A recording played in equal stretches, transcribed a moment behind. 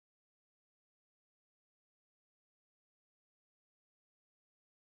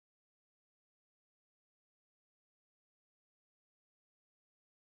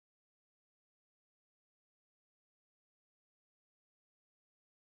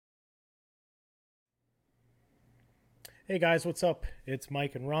Hey guys, what's up? It's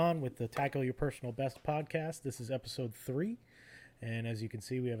Mike and Ron with the Tackle Your Personal Best podcast. This is episode 3, and as you can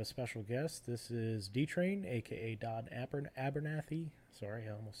see, we have a special guest. This is D Train, aka Don Abernathy. Sorry,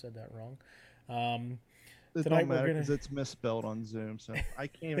 I almost said that wrong. Um, It Tonight don't we're matter gonna. because it's misspelled on Zoom. So I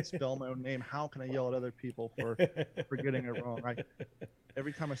can't even spell my own name. How can I yell at other people for getting it wrong? I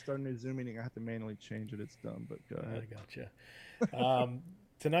Every time I start a new Zoom meeting, I have to manually change it. It's dumb, but go I ahead. gotcha. Um,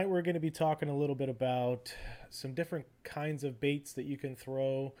 Tonight we're going to be talking a little bit about some different kinds of baits that you can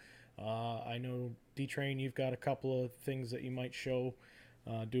throw. I know D Train, you've got a couple of things that you might do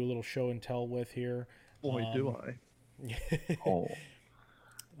a little show and tell with here. Boy, do Um, I. Oh,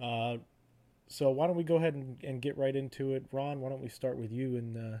 uh, so why don't we go ahead and get right into it, Ron? Why don't we start with you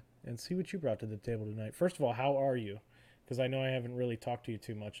and see what you brought to the table tonight? First of all, how are you? Because I know I haven't really talked to you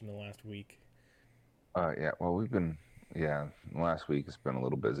too much in the last week. yeah. Well, last week it's been a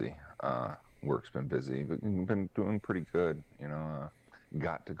little busy. Work's been busy, but we've been doing pretty good.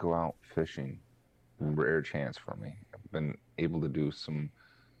 Got to go out fishing. Rare chance for me. I've been able to do some.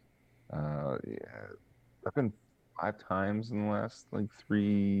 Yeah, I've been 5 times in the last like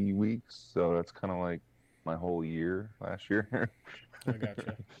 3 weeks, so that's kind of like my whole year last year. I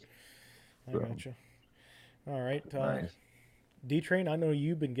gotcha. I So gotcha. All right, nice. D Train. I know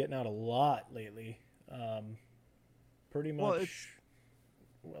you've been getting out a lot lately. Um, Pretty Well, it's much,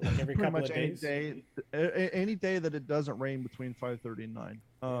 well, like every pretty couple much of days. any day that it doesn't rain between 5:30 and 9.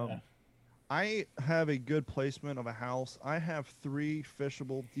 Yeah. I have a good placement of a house. I have 3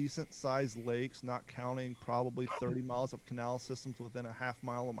 fishable, decent sized lakes, not counting probably 30 miles of canal systems within a half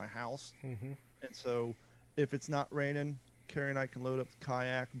mile of my house. Mm-hmm. And so if it's not raining, Carrie and I can load up the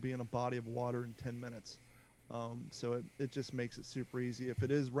kayak and be in a body of water in 10 minutes. So it just makes it super easy. If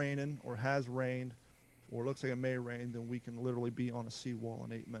it is raining or has rained or looks like it may rain, then we can literally be on a seawall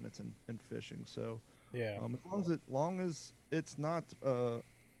in 8 minutes and fishing. So Yeah. as long as it's not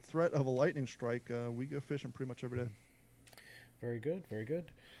threat of a lightning strike, we go fishing pretty much every day. Very good. Very good.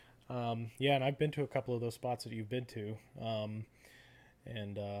 Yeah, and I've been to a couple of those spots that you've been to,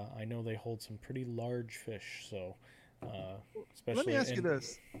 and I know they hold some pretty large fish. So, Let me especially ask you in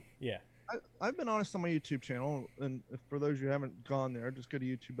this. yeah, I've been honest on my YouTube channel, and for those who haven't gone there, just go to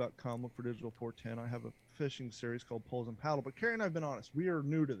youtube.com, look for Digital 410. I have a fishing series called Poles and Paddle. But Carrie and I have been honest. We are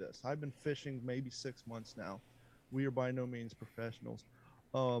new to this. I've been fishing maybe 6 months now. We are by no means professionals,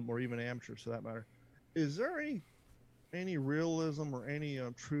 or even amateurs for that matter. Is there any realism or any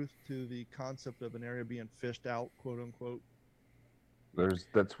truth to the concept of an area being fished out, quote unquote?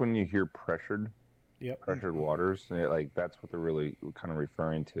 That's when you hear yep, pressured waters. Like that's what they're really kind of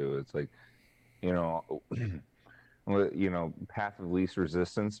referring to. It's like, you know, path of least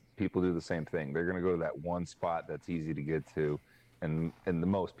resistance. People do the same thing. They're going to go to that one spot that's easy to get to, and the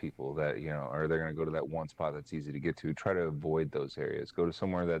most people that are they're going to go to that one spot that's easy to get to. Try to avoid those areas. Go to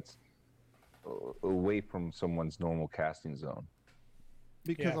somewhere that's away from someone's normal casting zone.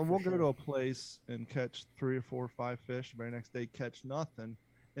 Because yeah, I for will go to sure. a place and catch 3 or 4 or 5 fish. The very next day, catch nothing.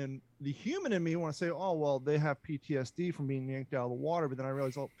 And the human in me want to say, "Oh well, they have PTSD from being yanked out of the water." But then I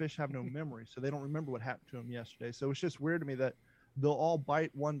realize, oh, fish have no memory, so they don't remember what happened to them yesterday. So it's just weird to me that they'll all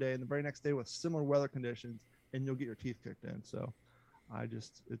bite one day, and the very next day with similar weather conditions, and you'll get your teeth kicked in. So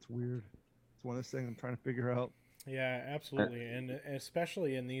it's weird. It's one of those things I'm trying to figure out. Yeah, Uh, absolutely, and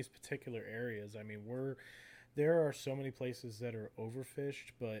especially in these particular areas. I mean, there are so many places that are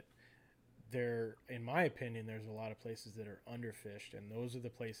overfished, but in my opinion, there's a lot of places that are underfished, and those are the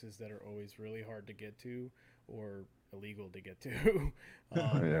places that are always really hard to get to or illegal to get to.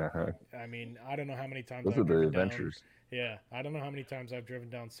 um, yeah, I mean, I don't know how many times those are I've the driven down. adventures. Yeah, I don't know how many times I've driven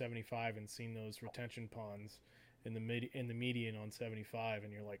down 75 and seen those retention ponds in the median on 75,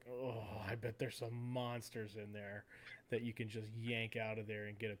 and you're like, oh, I bet there's some monsters in there that you can just yank out of there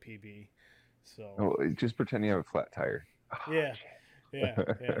and get a PB. So Oh, just pretend you have a flat tire. yeah, yeah,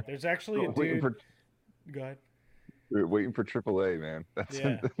 yeah. There's actually a waiting dude. for Go ahead. waiting for AAA, man. That's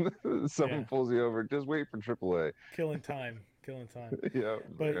Yeah, yeah. someone pulls you over. Just wait for AAA. Killing time. Yeah,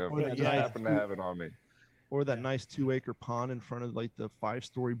 But yeah. Or but that Just yeah, nice happen to two, have it on me. or that yeah, nice 2 acre pond in front of like the 5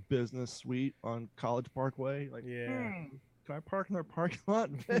 story business suite on College Parkway. Like, yeah. can I park in their parking lot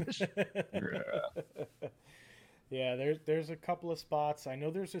and fish? Yeah. Yeah, there's a couple of spots. I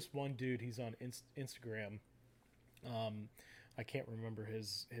know there's this one dude. He's on Instagram. Um, I can't remember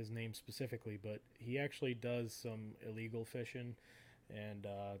his name specifically, but he actually does some illegal fishing. And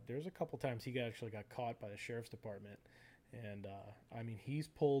there's a couple times he actually got caught by the sheriff's department. And I mean, he's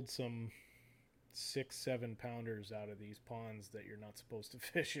pulled some 6, 7 pounders out of these ponds that you're not supposed to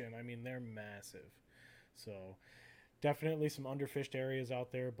fish in. I mean, they're massive. So definitely some underfished areas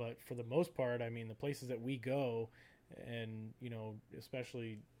out there, but for the most part, I mean, the places that we go, and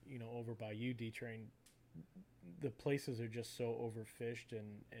especially over by you, D Train, the places are just so overfished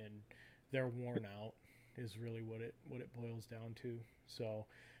and they're worn out is really what it boils down to. So,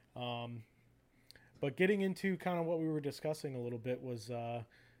 but getting into kind of what we were discussing a little bit was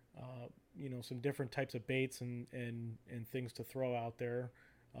some different types of baits and things to throw out there.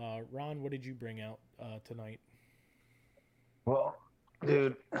 Ron, what did you bring out tonight? Well,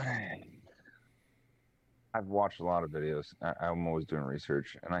 dude, I've watched a lot of videos. I'm always doing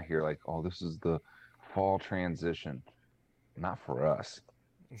research, and I hear like, "Oh, this is the fall transition." Not for us.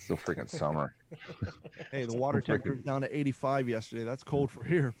 It's still freaking summer. Hey, the water temperature was down to 85 yesterday. That's cold for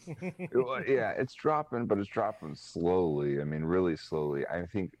here. Yeah, it's dropping, but it's dropping slowly. I mean, really slowly. I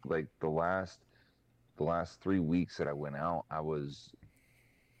think like the last 3 weeks that I went out, I was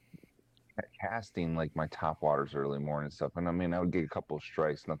casting like my top waters early morning stuff. And I mean, I would get a couple of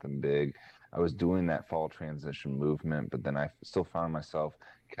strikes, nothing big. I was doing that fall transition movement, but then I still found myself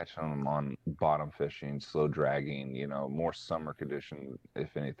catching them on bottom fishing, slow dragging, more summer condition,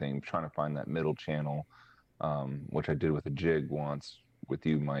 if anything, trying to find that middle channel, which I did with a jig once with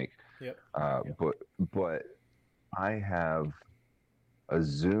you, Mike. Yep. Yep. But I have a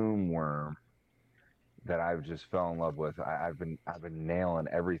Zoom worm that I've just fell in love with. I've been nailing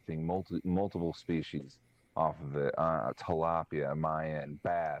everything, multiple species off of it. Tilapia, Mayan,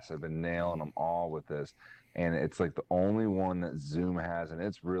 bass. I've been nailing them all with this, and it's like the only one that Zoom has, and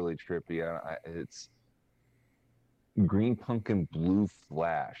it's really trippy. It's green pumpkin blue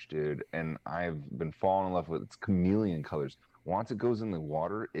flash, dude, and I've been falling in love with its chameleon colors. Once it goes in the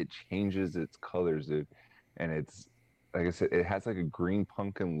water, it changes its colors, dude, and it's like I said, it has like a green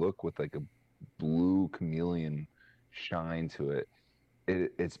pumpkin look with like a blue chameleon shine to it.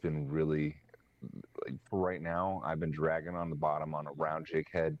 It's been really like for right now. I've been dragging on the bottom on a round jig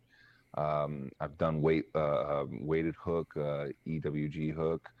head. I've done weighted hook, EWG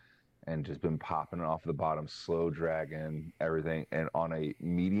hook, and just been popping it off the bottom, slow dragging everything, and on a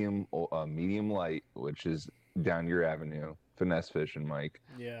medium light, which is down your avenue, finesse fishing, Mike.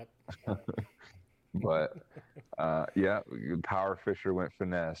 Yeah. But yeah, power fisher went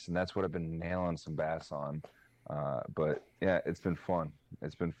finesse, and that's what I've been nailing some bass on. But yeah, it's been fun.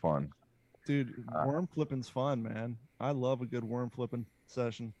 It's been fun. Dude, worm flipping's fun, man. I love a good worm flipping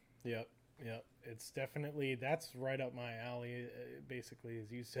session. Yep. It's definitely, that's right up my alley. Basically,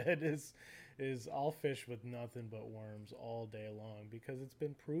 as you said, is I'll fish with nothing but worms all day long because it's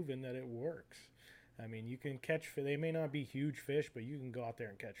been proven that it works. I mean, you can catch. They may not be huge fish, but you can go out there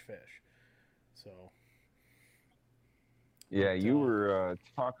and catch fish. So. Yeah, you were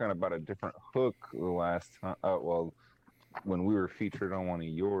talking about a different hook the last time. Well, when we were featured on one of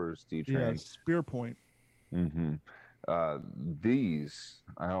yours, D-Train. Yeah, Spear Point. Mm-hmm. These,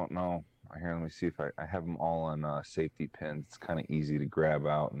 I don't know. Here, let me see if I have them all on safety pins. It's kind of easy to grab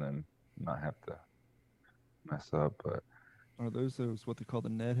out and then not have to mess up. But are those what they call the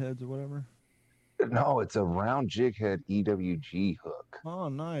net heads or whatever? No, it's a round jig head EWG hook. Oh,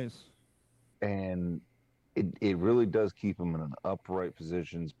 nice. And it really does keep them in an upright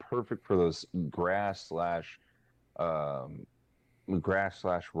position. It's perfect for those grass slash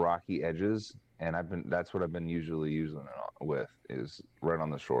rocky edges. And that's what I've been usually using it with, is right on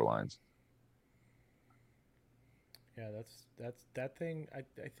the shorelines. Yeah, that's that thing. I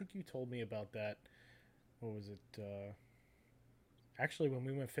think you told me about that. What was it? Actually, when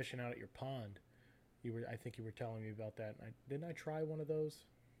we went fishing out at your pond, I think you were telling me about that. Didn't I try one of those?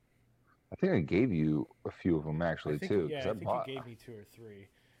 I think I gave you a few of them actually too. Yeah, I think you gave me 2 or 3.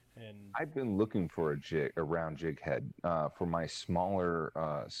 And I've been looking for a round jig head for my smaller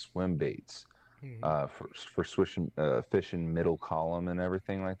swim baits. For fishing middle column and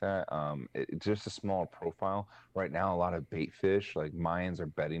everything like that. It's just a small profile. Right now, a lot of bait fish like Mayans are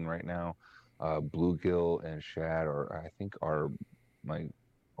bedding right now. Bluegill and shad I think are like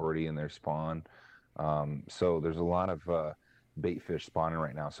already in their spawn. So there's a lot of bait fish spawning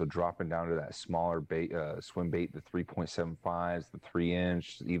right now. So dropping down to that smaller bait, swim bait, the 3.75s, the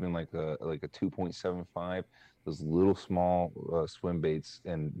 3-inch, even like a 2.75, those little small swim baits,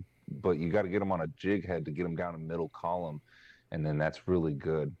 but you got to get them on a jig head to get them down a middle column, and then that's really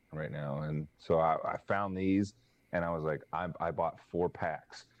good right now. And so I found these, and I was like, I bought 4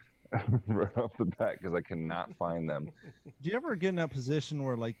 packs right off the bat because I cannot find them. Do you ever get in that position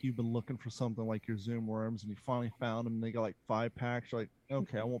where like you've been looking for something like your Zoom worms and you finally found them and they got like 5 packs? You're like,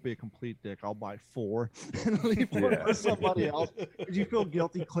 okay, I won't be a complete dick. I'll buy 4 and leave 4 for somebody else. Did you feel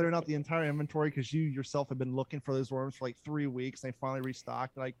guilty clearing out the entire inventory because you yourself have been looking for those worms for like 3 weeks? And they finally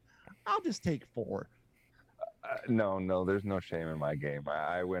restocked. Like, I'll just take 4. No, there's no shame in my game.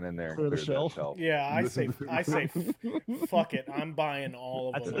 I went in there and Clear the cleared that shelf. shelf. Yeah, I say, fuck it. I'm buying all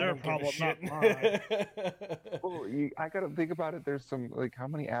of That's them. I their don't give a problem, shit. not mine. Well, I gotta think about it. There's some like how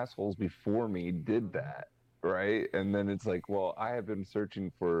many assholes before me did that, right? And then it's like, well, I have been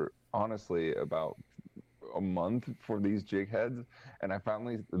searching for honestly about a month for these jig heads, and I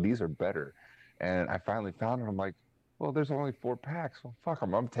finally these are better, and I finally found them. I'm like, well, there's only 4 packs. Well, fuck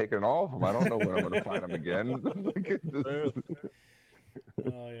them. I'm taking all of them. I don't know when I'm gonna find them again.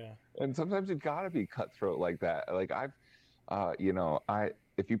 Oh yeah. And sometimes you gotta be cutthroat like that. Like I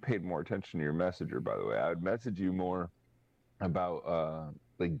if you paid more attention to your messenger, by the way, I would message you more about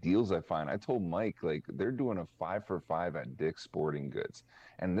like deals I find. I told Mike like they're doing a 5 for 5 at Dick's Sporting Goods,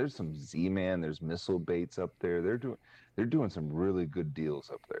 and there's some Z-Man, there's missile baits up there. They're doing some really good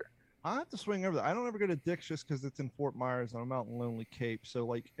deals up there. I have to swing over there. I don't ever go to Dick's just because it's in Fort Myers and I'm out in Lonely Cape. So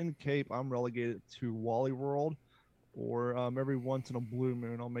like in Cape, I'm relegated to Wally World, or every once in a blue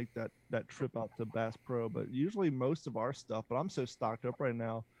moon I'll make that trip out to Bass Pro. But usually most of our stuff. But I'm so stocked up right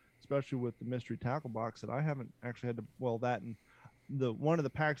now, especially with the mystery tackle box, that I haven't actually had to. Well, that and the one of the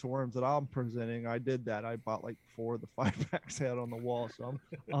packs of worms that I'm presenting, I did that. I bought like 4 of the 5 packs I had on the wall, so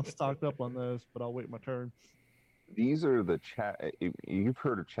I'm stocked up on those. But I'll wait my turn. These are the you've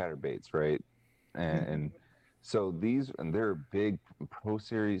heard of chatterbaits, right? And so these, and they're big. Pro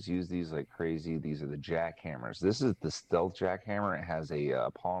Series use these like crazy. These are the jackhammers. This is the stealth jackhammer. It has a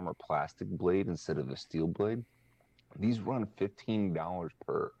polymer plastic blade instead of a steel blade. These run $15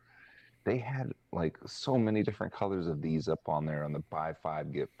 per. They had like so many different colors of these up on there on the buy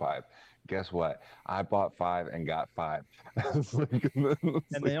 5 get 5. Guess what? I bought 5 and got 5. It's like- it's And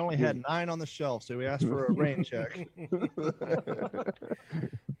like- they only had 9 on the shelf, so we asked for a rain check.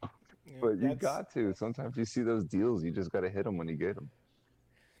 But you That's- got to. Sometimes you see those deals, you just got to hit them when you get them.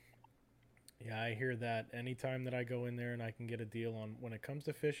 Yeah, I hear that anytime that I go in there and I can get a deal on when it comes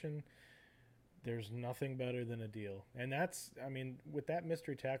to fishing, there's nothing better than a deal. And that's, I mean, with that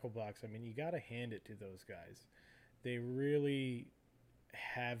mystery tackle box, I mean, you got to hand it to those guys. They really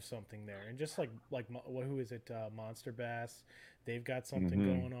have something there. And just like who is it? Monster Bass. They've got something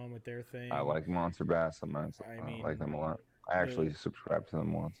Mhm. going on with their thing. I like Monster Bass. I mean, like them a lot. I actually subscribed to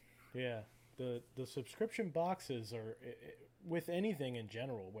them once. Yeah, the subscription boxes are with anything in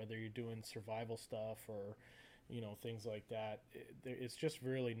general, whether you're doing survival stuff or things like that. It's just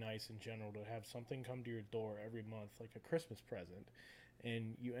really nice in general to have something come to your door every month, like a Christmas present,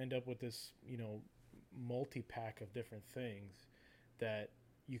 and you end up with this multi pack of different things that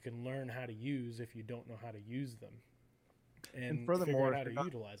you can learn how to use if you don't know how to use them, and furthermore, figure out how if to you're not-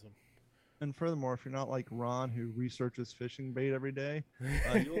 utilize them. And furthermore, if you're not like Ron, who researches fishing bait every day,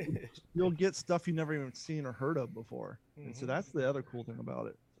 you'll get stuff you never even seen or heard of before. And so that's the other cool thing about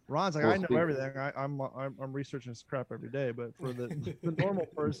it. Ron's like, Well, I know everything. I'm researching this crap every day. But for the normal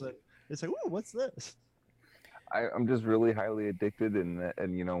person, it's like, ooh, what's this? I'm just really highly addicted, and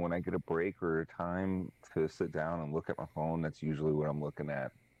when I get a break or a time to sit down and look at my phone, that's usually what I'm looking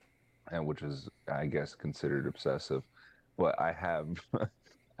at, and which is, I guess, considered obsessive. But I have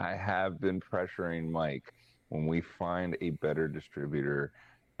I have been pressuring Mike when we find a better distributor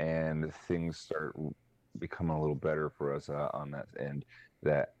and things start becoming a little better for us on that end,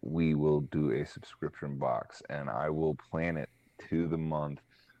 that we will do a subscription box, and I will plan it to the month.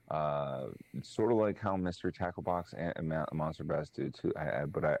 Sort of like how Mr. Tackle Box and Monster Bass do too. I'm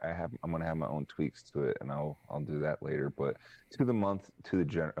gonna have my own tweaks to it, and I'll do that later. But to the month, to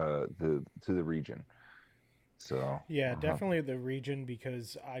the region. So yeah, definitely the region,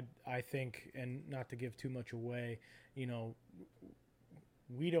 because I think, and not to give too much away,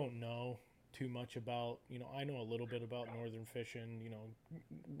 we don't know too much about, I know a little bit about northern fishing,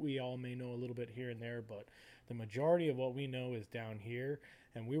 we all may know a little bit here and there, but the majority of what we know is down here.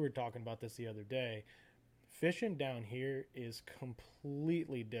 And we were talking about this the other day. Fishing down here is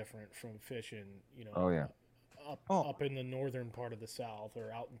completely different from fishing, Oh yeah. up in the northern part of the South,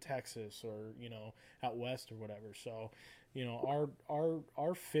 or out in Texas, or out west or whatever. So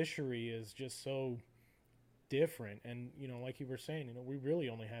our fishery is just so different. And like you were saying, we really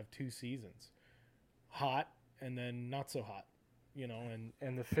only have 2 seasons: hot and then not so hot.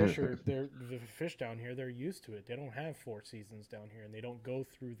 And the fish are the fish down here, they're used to it. They don't have 4 seasons down here, and they don't go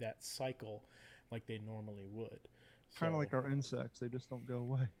through that cycle like they normally would. Kind of like our insects, they just don't go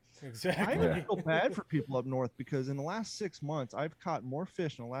away. Exactly. I feel bad for people up north, because in the last 6 months, I've caught more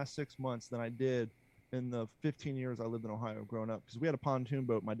fish in the last 6 months than I did in the 15 years I lived in Ohio growing up. Because we had a pontoon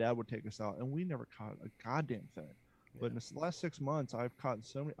boat, my dad would take us out, and we never caught a goddamn thing. But in the last 6 months, I've caught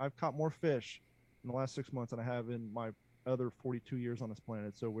more fish in the last 6 months than I have in my other 42 years on this planet.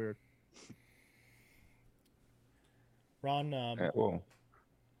 It's so weird. Ron, Yeah, well,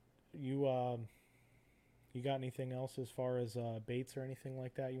 you you got anything else as far as baits or anything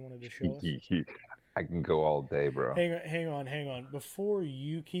like that you wanted to show us? I can go all day, bro. Hang on. Before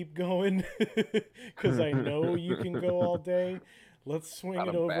you keep going, because I know you can go all day. Let's swing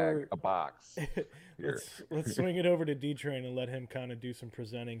Not a it bag, over. a box. Here. Let's swing it over to D Train and let him kind of do some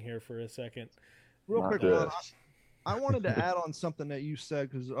presenting here for a second. Real Not quick, Ron, this. I wanted to add on something that you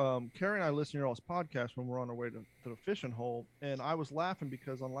said because Carrie and I listen to your all's podcast when we're on our way to the fishing hole, and I was laughing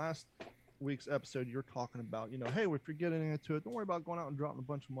because on last week's episode you're talking about, hey, if you're getting into it, don't worry about going out and dropping a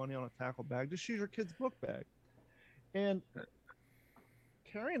bunch of money on a tackle bag. Just use your kid's book bag. And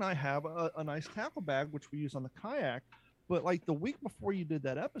Carrie and I have a nice tackle bag which we use on the kayak. But like the week before you did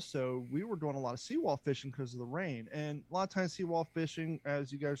that episode, we were doing a lot of seawall fishing because of the rain. And a lot of times seawall fishing,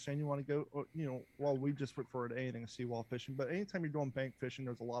 as you guys are saying, you want to go, well, we just refer to anything as seawall fishing. But anytime you're doing bank fishing,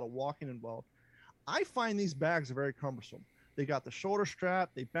 there's a lot of walking involved. I find these bags are very cumbersome. They got the shoulder strap,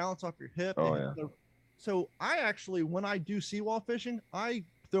 they bounce off your hip. Oh, yeah. So I actually, when I do seawall fishing, I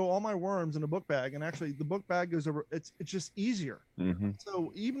throw all my worms in a book bag, and actually the book bag goes over. It's just easier. Mm-hmm.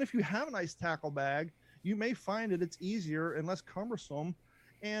 So even if you have a nice tackle bag, you may find it's easier and less cumbersome.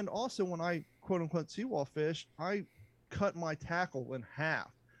 And also when I quote unquote seawall fish, I cut my tackle in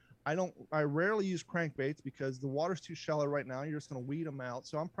half. I rarely use crankbaits because the water's too shallow right now. You're just going to weed them out.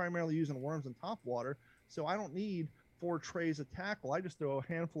 So I'm primarily using worms in top water. So I don't need 4 trays of tackle. I just throw a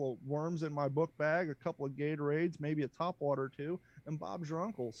handful of worms in my book bag, a couple of Gatorades, maybe a top water or two, and Bob's your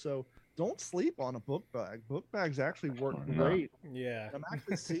uncle. So don't sleep on a book bag. Book bags actually work great. Yeah. I'm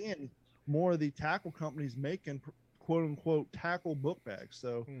actually seeing more of the tackle companies making quote unquote tackle book bags.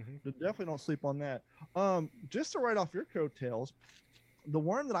 So definitely don't sleep on that. Just to write off your coattails, the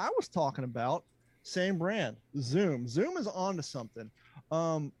worm that I was talking about, same brand, Zoom. Zoom is onto something.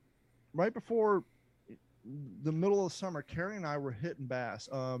 Right before the middle of the summer, Carrie and I were hitting bass.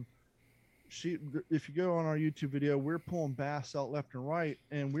 If you go on our YouTube video, we're pulling bass out left and right,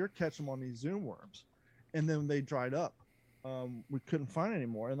 and we're catching them on these Zoom worms, and then they dried up. We couldn't find any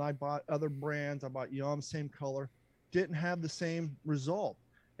more, and I bought other brands. I bought Yum, same color, didn't have the same result.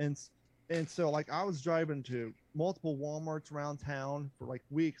 And so like I was driving to multiple Walmarts around town for like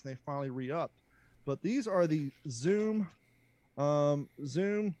weeks, and they finally re-upped. But these are the Zoom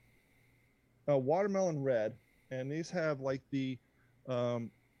watermelon red, and these have like the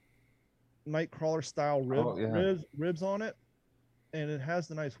Nightcrawler style ribs on it, and it has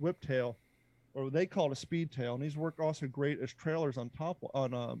the nice whip tail, or they call it a speed tail. And these work also great as trailers on top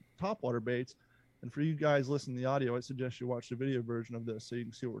water baits. And for you guys listening to the audio, I suggest you watch the video version of this so you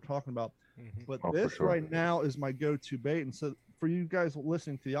can see what we're talking about. But this right now is my go-to bait. And so for you guys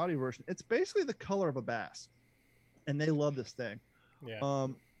listening to the audio version, it's basically the color of a bass, and they love this thing. Yeah.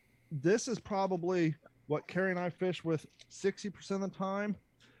 This is probably what Carrie and I fish with 60% of the time.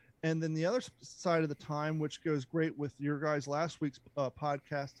 And then the other side of the time, which goes great with your guys' last week's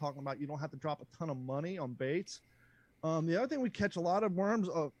podcast, talking about you don't have to drop a ton of money on baits. The other thing, we catch a lot of worms,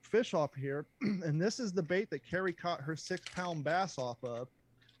 fish off here, and this is the bait that Carrie caught her 6-pound bass off of,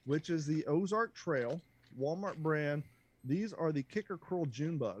 which is the Ozark Trail, Walmart brand. These are the Kicker Curl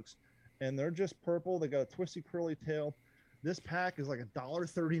June bugs, and they're just purple. They got a twisty curly tail. This pack is like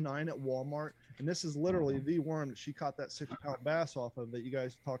 $1.39 at Walmart, and this is literally the worm that she caught that 6-pound bass off of that you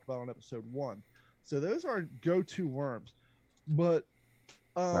guys talked about on episode 1. So those are go-to worms. But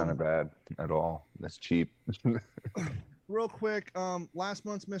not bad at all. That's cheap. Real quick, last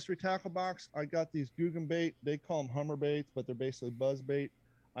month's mystery tackle box, I got these Guggen bait. They call them Hummer baits, but they're basically buzz bait.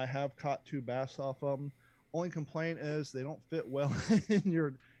 I have caught 2 bass off of them. Only complaint is they don't fit well in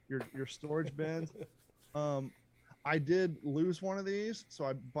your storage bins. I did lose one of these, so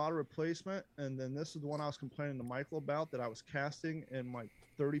I bought a replacement, and then this is the one I was complaining to Michael about, that I was casting, and my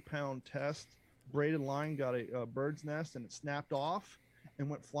 30-pound test braided line got a bird's nest, and it snapped off and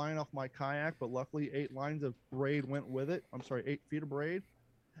went flying off my kayak, but luckily 8 lines of braid went with it. 8 feet of braid.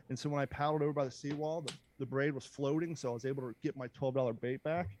 And so when I paddled over by the seawall, the braid was floating, so I was able to get my $12 bait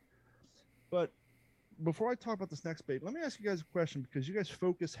back. But before I talk about this next bait, let me ask you guys a question, because you guys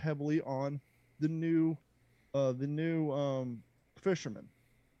focus heavily on the new fisherman.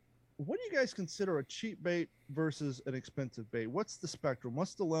 What do you guys consider a cheap bait versus an expensive bait? What's the spectrum?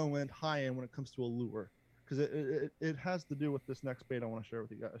 What's the low end, high end when it comes to a lure? Because it has to do with this next bait I want to share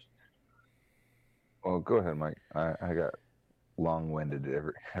with you guys. Well, go ahead, Mike. I got long-winded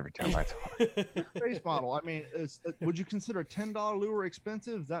every time I talk. Base model. I mean, would you consider a $10 lure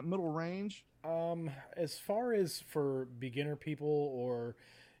expensive? Is that middle range? As far as for beginner people, or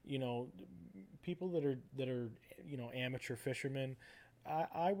people that are amateur fishermen,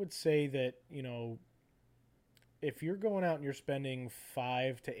 I would say that if you're going out and you're spending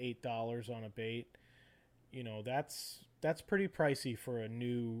 $5 to $8 on a bait, that's pretty pricey for a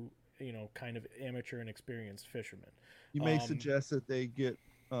new, kind of amateur and experienced fisherman. You may Um, suggest that they get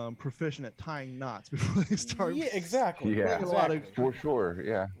proficient at tying knots before they start. yeah, exactly. Yeah. A lot of Exactly. For sure.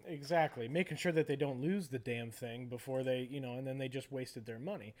 Yeah. Exactly. Making sure that they don't lose the damn thing before they, and then they just wasted their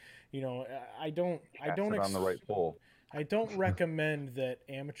money. I don't Cast it on the right pole. I don't recommend that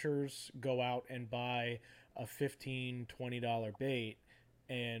amateurs go out and buy a $15-$20 bait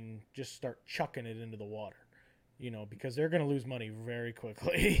and just start chucking it into the water, because they're going to lose money very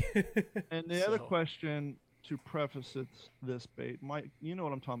quickly. And the other question to preface this bait, Mike, you know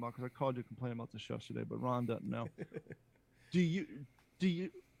what I'm talking about because I called you complaining about this yesterday, but Ron doesn't know. do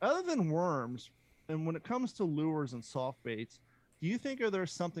you, other than worms, and when it comes to lures and soft baits, do you think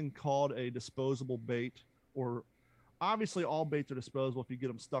there's something called a disposable bait? Or obviously all baits are disposable if you get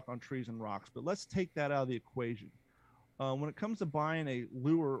them stuck on trees and rocks, but let's take that out of the equation. When it comes to buying a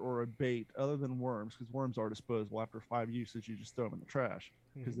lure or a bait other than worms, because worms are disposable after 5 uses, you just throw them in the trash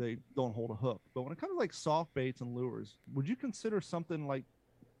because they don't hold a hook. But when it comes to like soft baits and lures, would you consider something like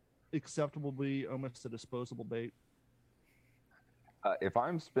acceptably almost a disposable bait? If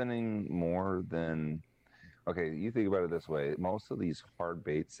I'm spending more than, okay, you think about it this way: most of these hard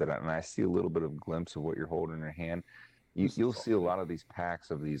baits and I see a little bit of glimpse of what you're holding in your hand. You'll see a lot of these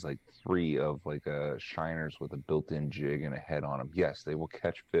packs of these, like 3 of like shiners with a built-in jig and a head on them. Yes, they will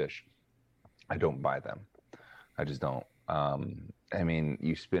catch fish. I don't buy them. I just don't. I mean,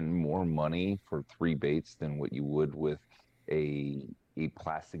 you spend more money for 3 baits than what you would with a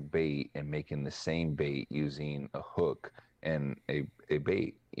plastic bait and making the same bait using a hook and a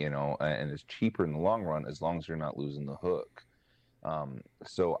bait, and it's cheaper in the long run as long as you're not losing the hook.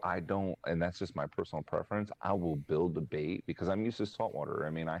 So I don't, and that's just my personal preference. I will build a bait because I'm used to saltwater. I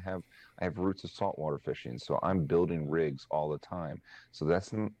mean, I have roots of saltwater fishing, so I'm building rigs all the time. So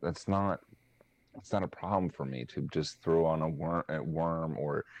that's not a problem for me to just throw on a worm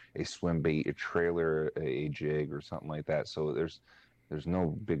or a swim bait, a trailer, a jig, or something like that. So there's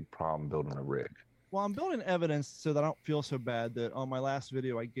no big problem building a rig. Well, I'm building evidence so that I don't feel so bad that on my last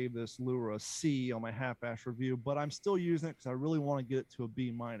video, I gave this lure a C on my half-ass review, but I'm still using it because I really want to get it to a B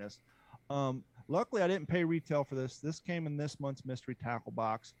minus. Luckily, I didn't pay retail for this. This came in this month's mystery tackle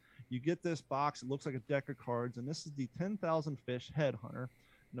box. You get this box. It looks like a deck of cards, and this is the 10,000 Fish Headhunter.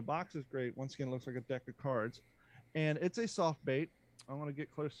 And the box is great. Once again, it looks like a deck of cards. And it's a soft bait. I want to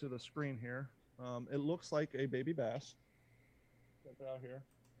get close to the screen here. It looks like a baby bass. Check it out here.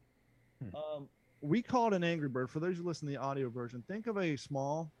 We call it an Angry Bird. For those who listen to the audio version, think of a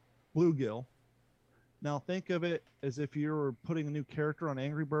small bluegill. Now think of it as if you were putting a new character on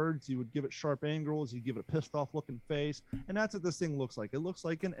Angry Birds. You would give it sharp angles. You give it a pissed off looking face. And that's what this thing looks like. It looks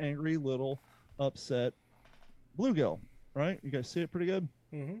like an angry little upset bluegill, right? You guys see it pretty good?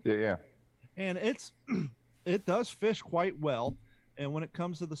 Mm-hmm. Yeah. And it does fish quite well. And when it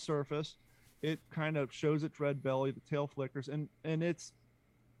comes to the surface, it kind of shows its red belly, the tail flickers, and its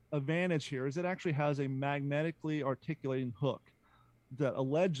advantage here is it actually has a magnetically articulating hook that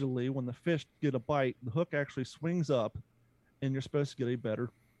allegedly when the fish get a bite, the hook actually swings up and you're supposed to get a better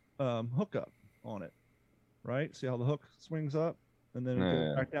hookup on it, right? See how the hook swings up and then it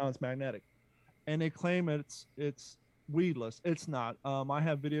goes back down. It's magnetic, and they claim it's weedless. It's not. I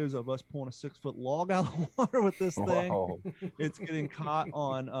have videos of us pulling a 6-foot log out of the water with this thing. Wow. It's getting caught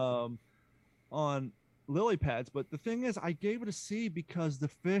on lily pads, but the thing is, I gave it a C because the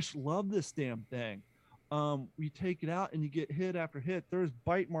fish love this damn thing. You take it out and you get hit after hit. There's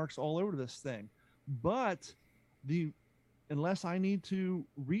bite marks all over this thing, but unless I need to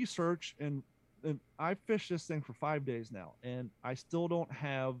research and I fished this thing for 5 days now, and I still don't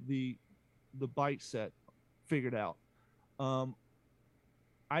have the bite set figured out.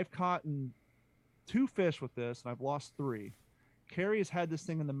 I've caught 2 fish with this, and I've lost 3. Carrie has had this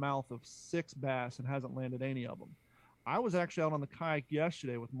thing in the mouth of 6 bass and hasn't landed any of them. I was actually out on the kayak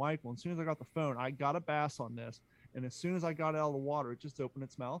yesterday with Michael, and as soon as I got the phone, I got a bass on this, and as soon as I got it out of the water, it just opened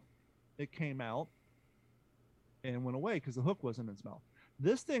its mouth. It came out and went away because the hook wasn't in its mouth.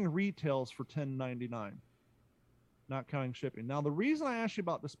 This thing retails for $10.99, not counting shipping. Now, the reason I asked you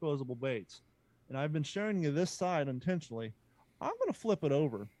about disposable baits, and I've been showing you this side intentionally, I'm going to flip it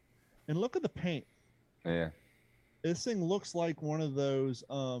over and look at the paint. Yeah. This thing looks like one of those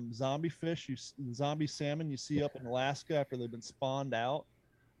zombie fish, zombie salmon you see up in Alaska after they've been spawned out.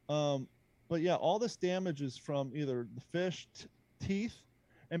 But yeah, all this damage is from either the fish teeth,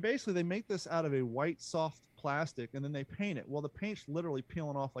 and basically they make this out of a white soft plastic and then they paint it. Well, the paint's literally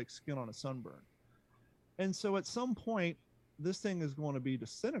peeling off like skin on a sunburn. And so at some point, this thing is going to be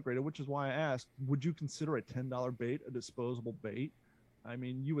disintegrated, which is why I asked, would you consider a $10 bait a disposable bait? I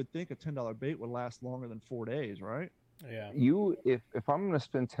mean, you would think a $10 bait would last longer than 4 days, right? Yeah. If I'm going to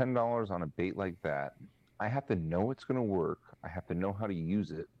spend $10 on a bait like that, I have to know it's going to work. I have to know how to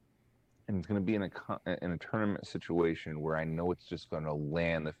use it, and it's going to be in a tournament situation where I know it's just going to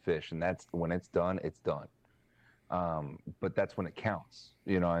land the fish, and that's when it's done. It's done. But that's when it counts.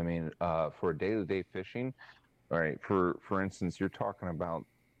 You know, I mean, for day-to-day fishing, all right. For instance, you're talking about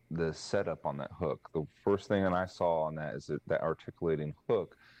the setup on that hook. The first thing that I saw on that is that articulating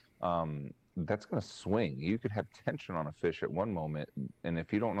hook. That's going to swing. You could have tension on a fish at one moment, and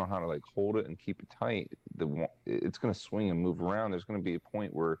if you don't know how to like hold it and keep it tight, it's going to swing and move around. There's going to be a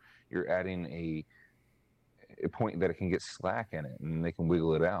point where you're adding a point that it can get slack in it, and they can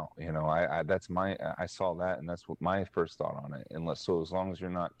wiggle it out. You know, I saw that, and that's what my first thought on it. As long as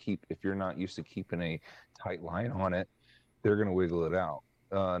if you're not used to keeping a tight line on it, they're going to wiggle it out.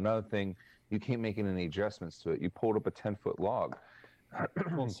 Another thing, you can't make any adjustments to it. You pulled up a 10-foot log.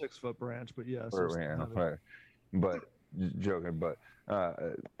 Well, 6-foot branch, but yes. But joking. But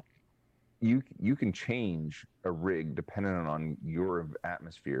you can change a rig depending on your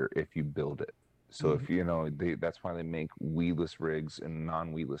atmosphere if you build it. So if you know, that's why they make weedless rigs and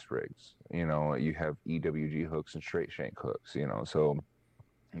non-weedless rigs. You know, you have EWG hooks and straight shank hooks. You know, so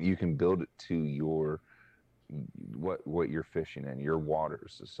you can build it to your what you're fishing in, your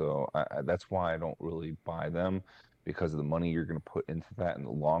waters. So that's why I don't really buy them, because of the money you're going to put into that in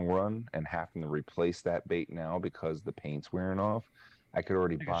the long run, and having to replace that bait now because the paint's wearing off. I could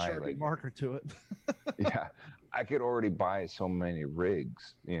already buy a marker to it. Yeah, I could already buy so many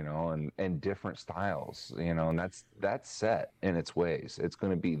rigs, you know, and different styles, you know, and that's set in its ways. It's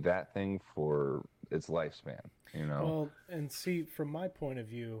going to be that thing for its lifespan, you know. Well, and see, from my point of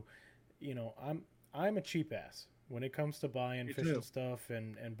view, you know, I'm a cheap ass when it comes to buying fishing stuff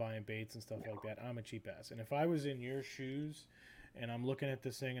and buying baits and stuff like that. I'm a cheap ass, and if I was in your shoes, and I'm looking at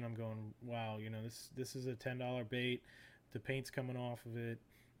this thing and I'm going, wow, you know, this is a $10 bait. The paint's coming off of it.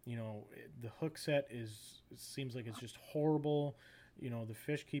 You know, the hook set it seems like it's just horrible. You know, the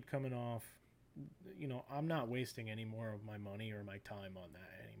fish keep coming off. You know, I'm not wasting any more of my money or my time on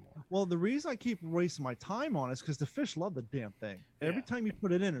that anymore. Well, the reason I keep wasting my time on it is because the fish love the damn thing. Yeah. Every time you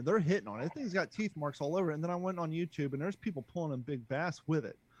put it in, they're hitting on it. The thing's got teeth marks all over it. And then I went on YouTube, and there's people pulling in big bass with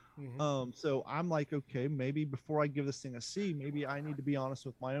it. Mm-hmm. So I'm like, okay, maybe before I give this thing a C, maybe I need to be honest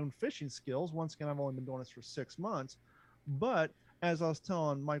with my own fishing skills. Once again, I've only been doing this for 6 months. But as I was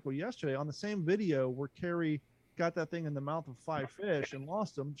telling Michael yesterday, on the same video where Carrie got that thing in the mouth of 5 fish and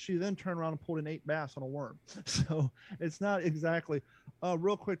lost them, she then turned around and pulled in 8 bass on a worm. So it's not exactly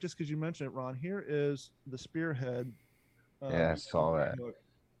real quick, just because you mentioned it, Ron. Here is the spearhead. Yeah, I saw that. Hook.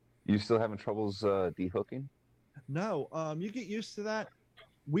 You still having troubles dehooking? No, you get used to that.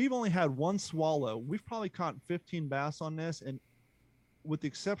 We've only had 1 swallow. We've probably caught 15 bass on this, and with the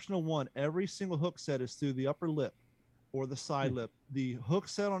exception of one, every single hook set is through the upper lip or the side lip. The hook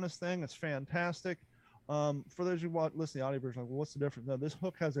set on this thing is fantastic. For those who listen to the audio version, like, well, what's the difference? No, this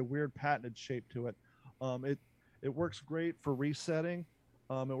hook has a weird patented shape to it. It works great for resetting.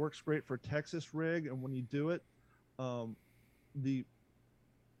 It works great for Texas rig, and when you do it, the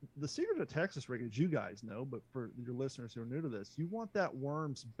secret of Texas rig, as you guys know, but for your listeners who are new to this, you want that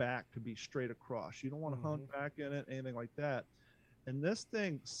worm's back to be straight across. You don't want to hunt back in it, anything like that. And this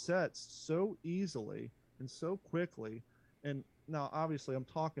thing sets so easily and so quickly. And now, obviously, I'm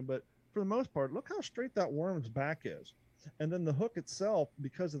talking, but for the most part, look how straight that worm's back is. And then the hook itself,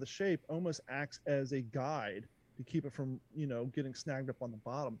 because of the shape, almost acts as a guide to keep it from, you know, getting snagged up on the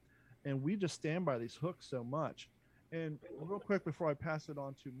bottom. And we just stand by these hooks so much. And real quick before I pass it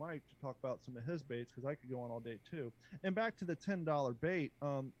on to Mike to talk about some of his baits, because I could go on all day too. And back to the $10 bait,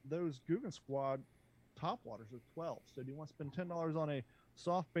 those Googan Squad top waters are 12. So do you want to spend $10 on a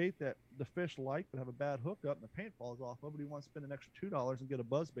soft bait that the fish like but have a bad hookup and the paint falls off of, or do you want to spend an extra $2 and get a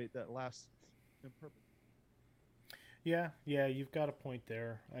buzz bait that lasts in purpose? Yeah, you've got a point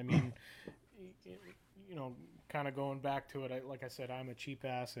there. I mean, you know, kind of going back to it, like I said, I'm a cheap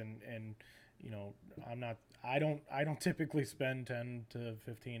ass, and you know, I don't typically spend $10 to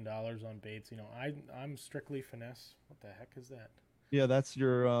 $15 on baits. You know, I'm strictly finesse. What the heck is that? Yeah, that's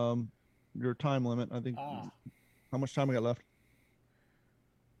your time limit. I think. How much time we got left?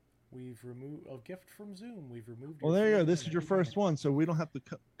 We've removed a gift from Zoom. We've removed. Well, there you go. This is your first one, so we don't have to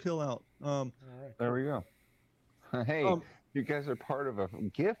kill out. All right. There we go. Hey, you guys are part of a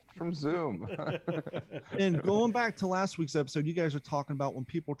gift from Zoom. And going back to last week's episode, you guys are talking about when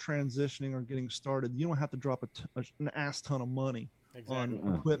people transitioning or getting started, you don't have to drop an ass ton of money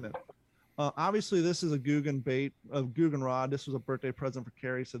on equipment. Obviously, this is a Guggen bait, a Guggen rod. This was a birthday present for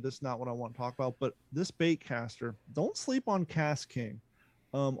Carrie, so this is not what I want to talk about. But this bait caster, don't sleep on Cast King.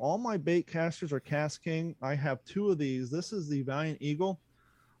 All my bait casters are Cast King. I have two of these. This is the Valiant Eagle.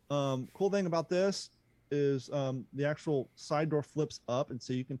 Cool thing about this is the actual side door flips up, and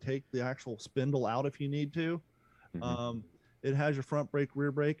so you can take the actual spindle out if you need to. It has your front brake,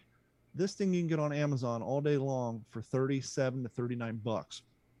 rear brake. This thing you can get on Amazon all day long for 37 to 39 bucks.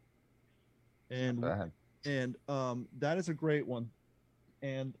 And that is a great one.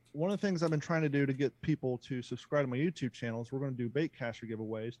 And one of the things I've been trying to do to get people to subscribe to my YouTube channel is we're going to do bait caster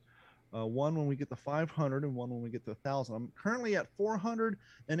giveaways. One when we get to 500 and one when we get to 1,000. I'm currently at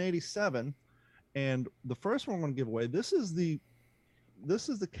 487, and the first one I'm going to give away. This is the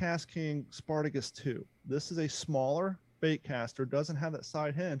Cast King Spartacus 2. This is a smaller bait caster, doesn't have that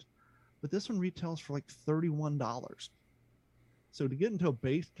side hinge, but this one retails for like $31. So to get into a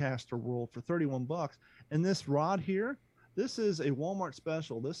bait caster world for 31 bucks, and this rod here, this is a Walmart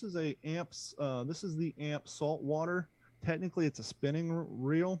special. This is a Amps. This is the Amp saltwater. Technically, it's a spinning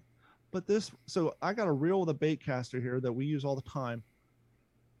reel, but this. So I got a reel with a bait caster here that we use all the time.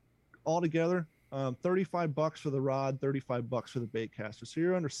 All together, 35 bucks for the rod, 35 bucks for the bait caster. So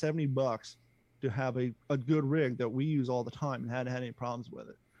you're under 70 bucks to have a good rig that we use all the time and hadn't had any problems with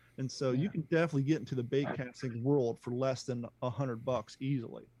it. And so you can definitely get into the bait casting world for less than $100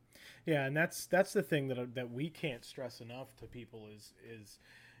 easily. Yeah, and that's the thing that we can't stress enough to people is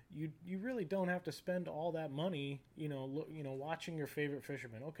you really don't have to spend all that money, watching your favorite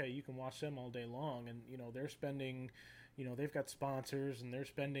fishermen. Okay, you can watch them all day long, and they're spending, they've got sponsors and they're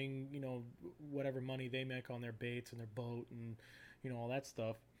spending, whatever money they make on their baits and their boat and all that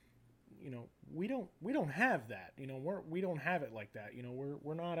stuff. We don't have that. We don't have it like that.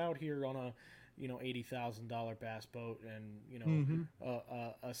 We're not out here on a $80,000 bass boat and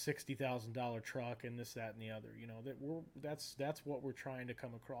a $60,000 truck and this, that, and the other. That's what we're trying to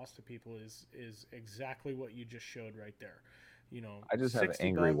come across to people is exactly what you just showed right there. I just have an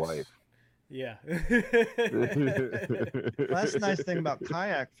angry wife. Yeah. That's the nice thing about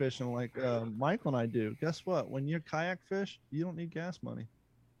kayak fishing, like Michael and I do. Guess what? When you kayak fish, you don't need gas money.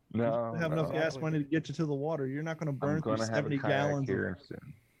 No, you have enough gas money to get you to the water. You're not going to burn through 70 gallons. Here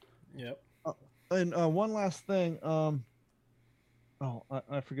soon. Yep. And one last thing. I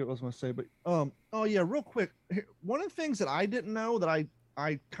forget what I was going to say, but oh yeah, real quick. One of the things that I didn't know that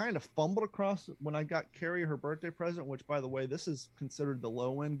I kind of fumbled across when I got Carrie her birthday present, which by the way, this is considered the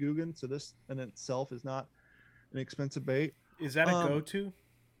low end Guggen, so this in itself is not an expensive bait. Is that a go-to?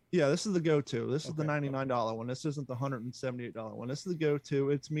 Yeah, this is the go-to. This is the $99 one. This isn't the $178 one. This is the go-to.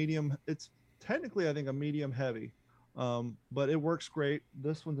 It's medium. It's technically, I think, a medium heavy, but it works great.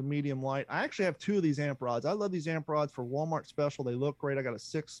 This one's a medium light. I actually have two of these amp rods. I love these amp rods for Walmart special. They look great. I got a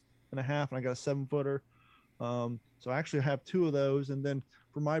 6.5 and I got a 7-footer. So I actually have two of those. And then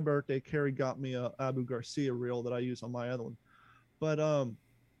for my birthday, Carrie got me a Abu Garcia reel that I use on my other one. But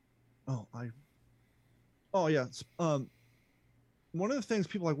one of the things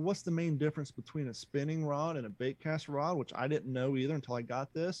people are like, what's the main difference between a spinning rod and a bait caster rod, which I didn't know either until I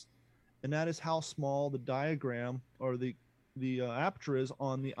got this, and that is how small the diagram or the aperture is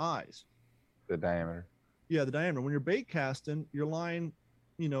on the eyes. The diameter. Yeah, the diameter. When you're bait casting, your line,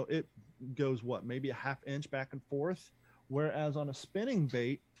 it goes maybe a ½ inch back and forth, whereas on a spinning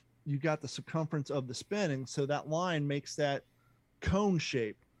bait, you got the circumference of the spinning, so that line makes that cone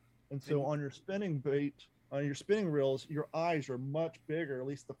shape, and so on your spinning bait. On your spinning reels, your eyes are much bigger, at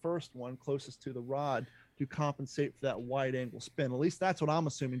least the first one closest to the rod, to compensate for that wide angle spin. At least that's what I'm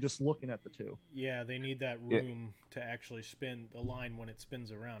assuming, just looking at the two. Yeah, they need that room to actually spin the line when it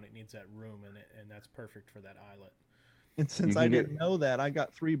spins around. It needs that room in it, and that's perfect for that eyelet. And since I didn't know that, I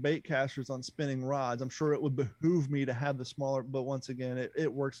got 3 bait casters on spinning rods. I'm sure it would behoove me to have the smaller, but once again,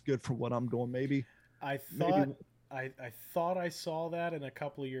 it works good for what I'm doing. Maybe I thought I saw that in a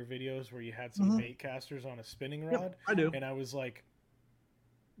couple of your videos where you had some bait casters on a spinning rod. Yep, I do. And I was like,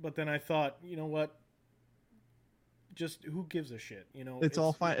 but then I thought, you know what? Just who gives a shit? It's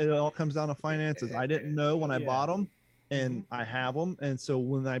all fine. It all comes down to finances. I didn't know when I bought them, and I have them. And so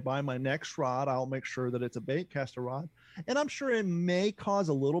when I buy my next rod, I'll make sure that it's a bait caster rod. And I'm sure it may cause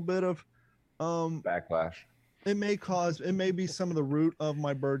a little bit of backlash. It may be some of the root of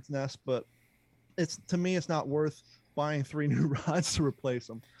my bird's nest, but to me, it's not worth buying 3 new rods to replace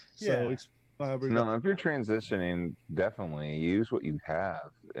them. So it's no, if you're transitioning, definitely use what you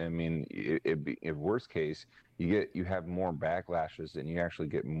have. I mean, if worst case, you have more backlashes and you actually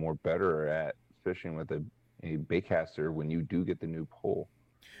get more better at fishing with a bait caster when you do get the new pole.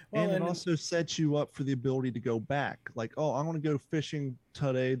 Well, And it and also sets you up for the ability to go back. Like, oh, I want to go fishing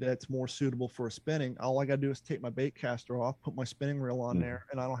today that's more suitable for a spinning. All I got to do is take my bait caster off, put my spinning reel on Mhm. there,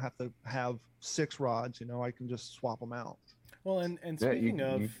 and I don't have to have 6 rods. I can just swap them out. well, and Yeah, speaking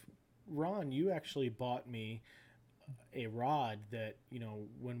of, Ron, you actually bought me a rod that,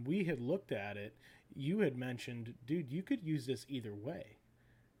 when we had looked at it, you had mentioned, dude, you could use this either way.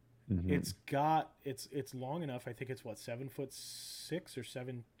 Mhm. It's long enough. I think it's what, 7'6" or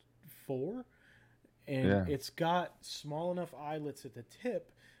 7'4", and Yeah. it's got small enough eyelets at the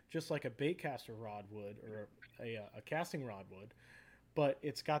tip, just like a baitcaster rod would, or a casting rod would. But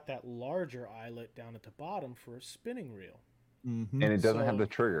it's got that larger eyelet down at the bottom for a spinning reel. Mm-hmm. And it doesn't have So the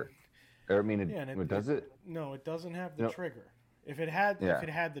trigger. I mean, yeah, and it does it? no, it doesn't have the No. trigger. If Yeah. it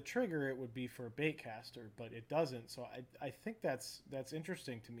had the trigger, it would be for a bait caster, but it doesn't. So I think that's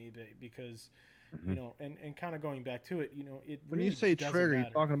interesting to me, because Mhm. and kind of going back to it, it When really you say doesn't trigger, you're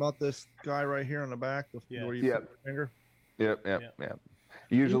matter. talking about this guy right here on the back, Yeah. where you Yep. put your finger. Yep. Yeah. Yep.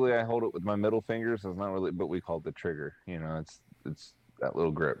 Usually I hold it with my middle finger, so it's not really, but we call it the trigger. It's that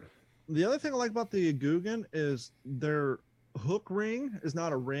little grip. The other thing I like about the Guggen is their hook ring is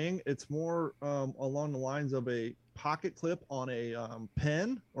not a ring. It's more along the lines of a pocket clip on a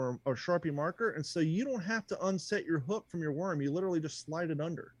pen or a Sharpie marker. And so you don't have to unset your hook from your worm. You literally just slide it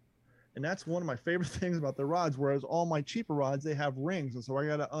under. And that's one of my favorite things about the rods. Whereas all my cheaper rods, they have rings. And so I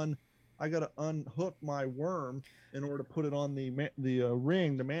got to unhook my worm in order to put it on the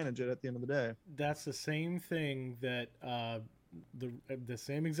ring to manage it at the end of the day. That's the same thing that the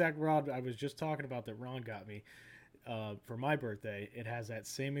same exact rod I was just talking about that Ron got me for my birthday. It has that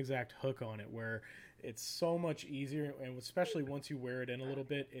same exact hook on it, where it's so much easier, and especially once you wear it in a little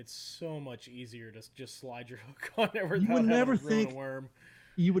bit, it's so much easier to just slide your hook on it without having to ruin a worm.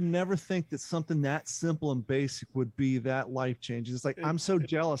 You would never think that something that simple and basic would be that life changing. It's like, I'm so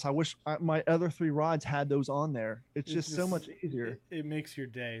jealous. I wish my other 3 rods had those on there. It's just so much easier. It makes your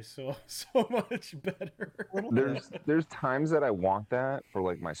day so much better. There's times that I want that for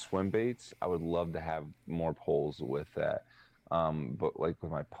like my swim baits. I would love to have more poles with that. But like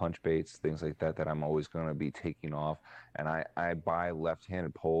with my punch baits, things like that I'm always going to be taking off. And I buy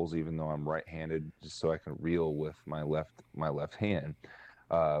left-handed poles, even though I'm right-handed, just so I can reel with my left hand.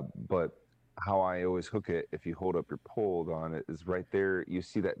 But how I always hook it, if you hold up your pole on it, is right there. You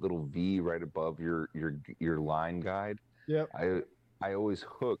see that little V right above your line guide. Yep. I always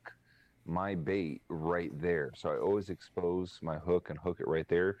hook my bait right there, so I always expose my hook and hook it right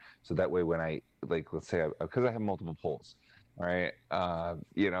there. So that way, when I, like, let's say, because I have multiple poles, right?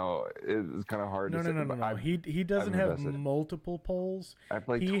 It's kind of hard. No. He doesn't have multiple poles. I have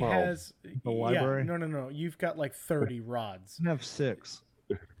like he 12. has The library? Yeah, no. You've got like 30 rods. I have 6.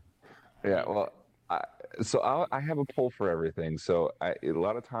 Yeah, well, I have a pole for everything. So a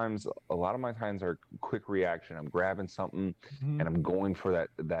lot of my times are quick reaction. I'm grabbing something and I'm going for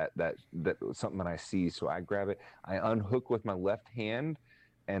that something that I see. So I grab it, I unhook with my left hand,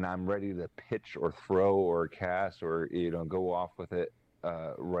 and I'm ready to pitch or throw or cast or go off with it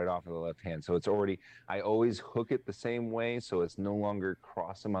right off of the left hand. So I always hook it the same way, so it's no longer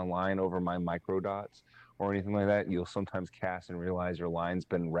crossing my line over my micro dots or anything like that. You'll sometimes cast and realize your line's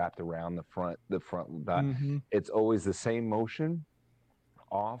been wrapped around the front dot. It's always the same motion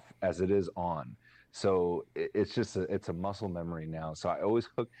off as it is on. So it's just it's a muscle memory now. So I always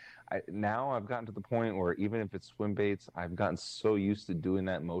hook. Now I've gotten to the point where even if it's swim baits, I've gotten so used to doing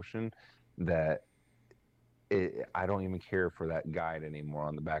that motion that I don't even care for that guide anymore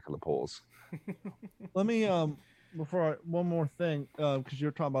on the back of the poles. Let me one more thing, because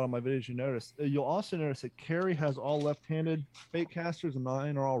you're talking about on my videos, you notice you'll also notice that Carrie has all left-handed bait casters and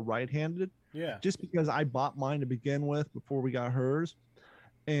mine are all right-handed. Yeah. Just because I bought mine to begin with before we got hers,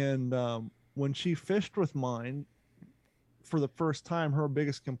 and when she fished with mine for the first time, her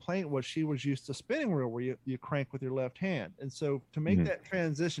biggest complaint was she was used to spinning reel where you crank with your left hand, and so to make that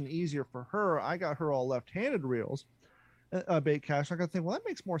transition easier for her, I got her all left-handed reels, bait caster. I got to think, well, that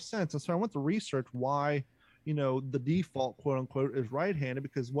makes more sense, and so I went to research why the default quote unquote is right-handed,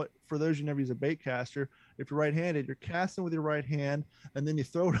 because for those who never use a bait caster, if you're right-handed, you're casting with your right hand and then you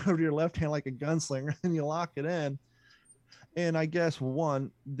throw it over to your left hand like a gunslinger and you lock it in. And I guess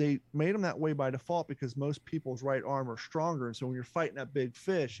they made them that way by default because most people's right arm are stronger, and so when you're fighting that big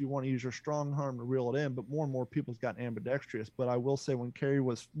fish, you want to use your strong arm to reel it in. But more and more people's gotten ambidextrous. But I will say, when Carrie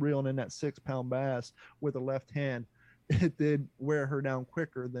was reeling in that 6-pound bass with her left hand, it did wear her down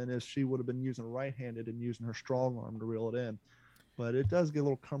quicker than if she would have been using right-handed and using her strong arm to reel it in. But it does get a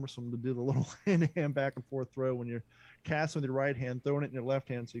little cumbersome to do the little hand-to-hand back and forth throw when you're casting with your right hand, throwing it in your left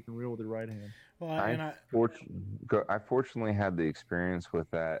hand so you can reel with your right hand. Well, I fortunately had the experience with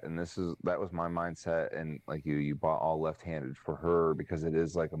that, and that was my mindset. And like you bought all left-handed for her because it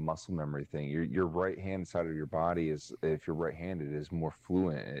is like a muscle memory thing. Your right hand side of your body is, if you're right-handed, is more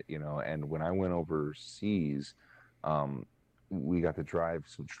fluent, you know. And when I went overseas, we got to drive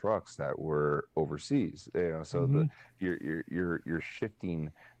some trucks that were overseas, you know. So you're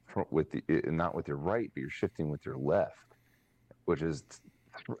shifting with not with your right, but you're shifting with your left, which is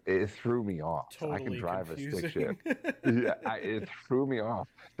it threw me off. totally I can drive confusing. a stick shift. Yeah, it threw me off.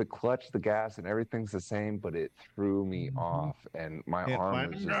 The clutch, the gas, and everything's the same, but it threw me off, and my Can't arm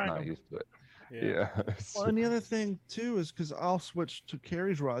find was them, just drive not them. used to it. Yeah. Yeah. Well, and the other thing too is because I'll switch to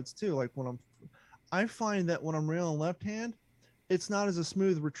Carrie's rods too. Like I find that when I'm reeling left hand, it's not as a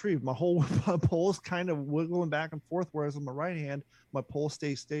smooth retrieve. My whole my pole is kind of wiggling back and forth, whereas on my right hand, my pole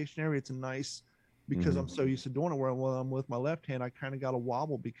stays stationary. It's a nice, because I'm so used to doing it. Where when I'm with my left hand, I kind of got to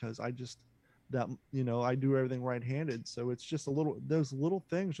wobble because I just I do everything right-handed. So it's just those little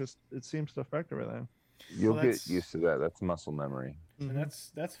things. Just it seems to affect everything. You'll Well, get used to that. That's muscle memory. And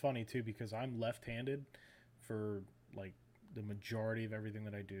that's funny too, because I'm left-handed for like the majority of everything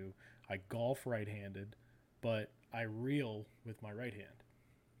that I do. I golf right-handed, but I reel with my right hand,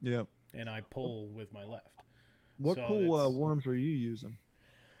 Yeah. and I pull with my left. What So cool it's- worms are you using?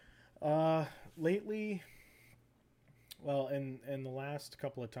 Lately, well, and the last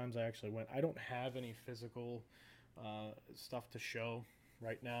couple of times I actually went, I don't have any physical stuff to show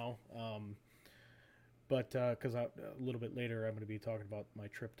right now. But because a little bit later I'm going to be talking about my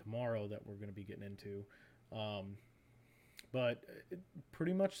trip tomorrow that we're going to be getting into. But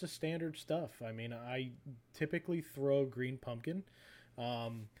pretty much the standard stuff. I mean, I typically throw green pumpkin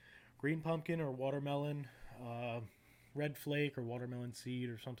or watermelon, red flake or watermelon seed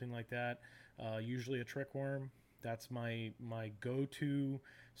or something like that. Usually a trick worm. That's my go-to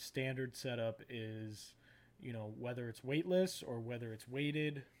standard setup is, whether it's weightless or whether it's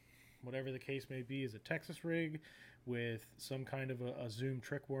weighted, whatever the case may be, is a Texas rig with some kind of a Zoom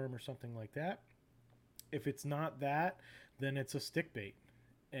trick worm or something like that. If it's not that, then it's a stick bait.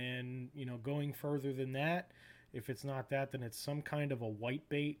 And, going further than that, if it's not that, then it's some kind of a white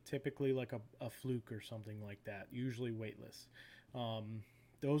bait, typically like a fluke or something like that, usually weightless.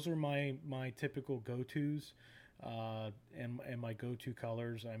 Those are my typical go-tos and my go-to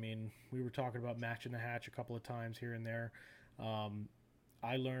colors. I mean, we were talking about matching the hatch a couple of times here and there.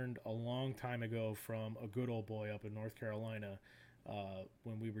 I learned a long time ago from a good old boy up in North Carolina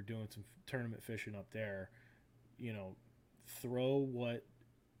when we were doing some tournament fishing up there. Throw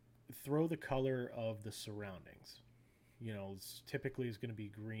the color of the surroundings. Typically is going to be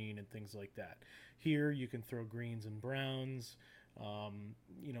green and things like that. Here you can throw greens and browns.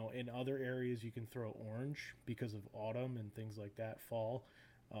 In other areas you can throw orange because of autumn and things like that, fall.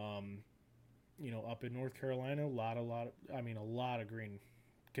 Up in North Carolina, a lot of green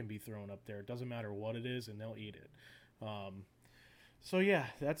can be thrown up there. It doesn't matter what it is, and they'll eat it. So yeah,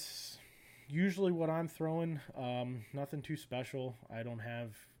 that's usually what I'm throwing. Nothing too special. I don't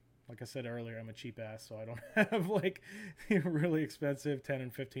have, like I said earlier, I'm a cheap ass, so I don't have like really expensive $10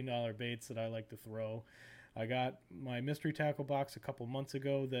 and $15 baits that I like to throw. I got my mystery tackle box a couple months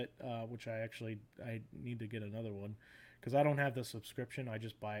ago that which I need to get another one because I don't have the subscription. I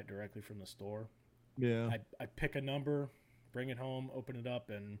just buy it directly from the store. Yeah. I pick a number, bring it home, open it up,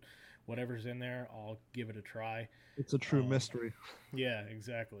 and whatever's in there, I'll give it a try. It's a true mystery. Yeah,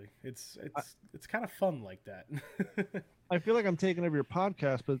 exactly. It's kind of fun like that. I feel like I'm taking over your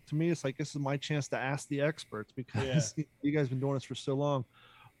podcast, but to me, it's like this is my chance to ask the experts because you guys have been doing this for so long.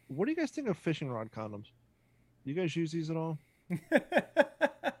 What do you guys think of fishing rod condoms? Do you guys use these at all?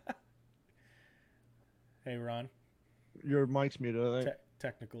 Hey, Ron. Your mic's muted, I think.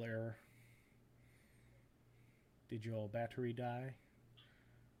 Technical error. Did your battery die?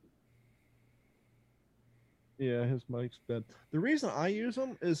 Yeah, his mic's dead. The reason I use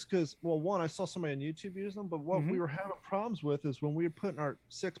them is because, well, one, I saw somebody on YouTube use them, but what we were having problems with is when we were putting our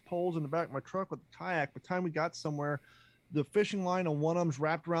 6 poles in the back of my truck with the kayak, by the time we got somewhere, the fishing line on one of them's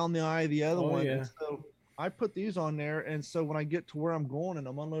wrapped around the eye of the other one. Yeah. And so I put these on there, and so when I get to where I'm going and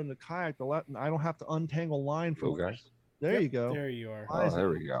I'm unloading the kayak, I don't have to untangle line from guys. There you go. There you are. Oh, there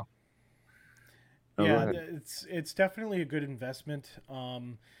we go. Yeah, it's definitely a good investment.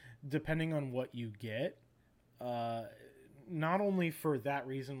 Depending on what you get, not only for that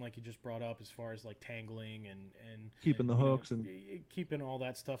reason, like you just brought up, as far as like tangling and keeping the hooks and keeping all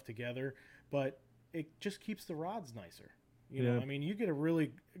that stuff together, but it just keeps the rods nicer. I mean, you get a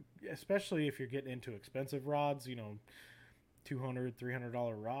really, especially if you're getting into expensive rods, $200,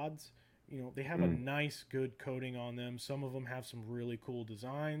 $300 rods. they have a nice, good coating on them. Some of them have some really cool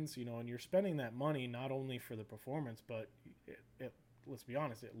designs, and you're spending that money not only for the performance, but let's be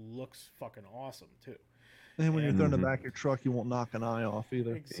honest, it looks fucking awesome too. And when you're throwing the back of your truck, you won't knock an eye off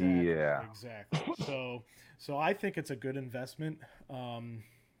either. Exactly. Yeah. Exactly. So I think it's a good investment.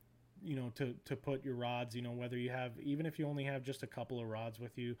 To put your rods, whether you have, even if you only have just a couple of rods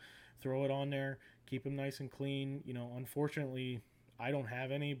with you, throw it on there, keep them nice and clean. Unfortunately, I don't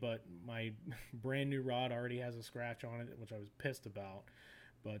have any, but my brand new rod already has a scratch on it, which I was pissed about.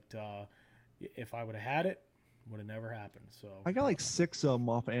 But if I would have had it, would have never happened. So I got like 6 of them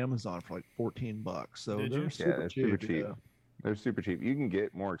off Amazon for like $14. So they're super cheap. Yeah. They're super cheap. You can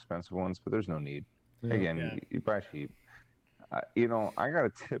get more expensive ones, but there's no need. Yeah. Again, you buy cheap. I got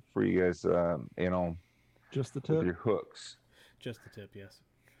a tip for you guys. Just the tip. With your hooks. Just the tip, yes.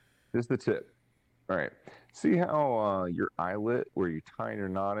 Just the tip. All right. See how your eyelet, where you tie your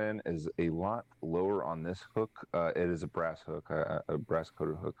knot in, is a lot lower on this hook. It is a brass hook, a brass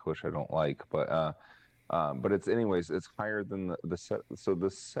coated hook, which I don't like, but it's higher than the set. So the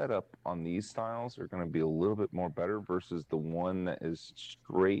setup on these styles are going to be a little bit more better versus the one that is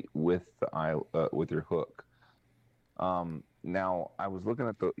straight with with your hook. Now I was looking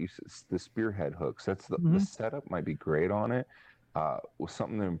at the spearhead hooks. That's the setup might be great on it. With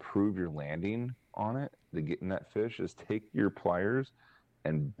something to improve your landing on it, to get in that fish, is take your pliers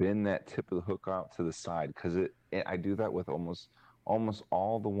and bend that tip of the hook out to the side, because I do that with almost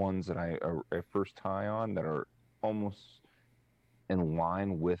all the ones that I first tie on that are almost in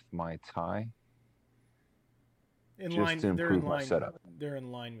line with my tie. They're in line. They're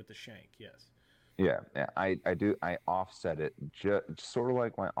in line with the shank, yes. Yeah, I do. I offset it just sort of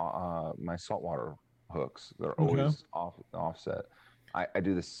like my saltwater hooks. They're always offset. I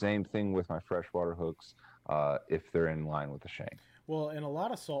do the same thing with my freshwater hooks if they're in line with the shank. Well, and a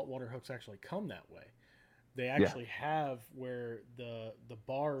lot of saltwater hooks actually come that way. They actually have where the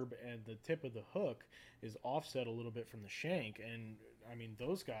barb and the tip of the hook is offset a little bit from the shank. And I mean,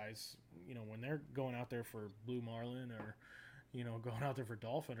 those guys, when they're going out there for blue marlin or, going out there for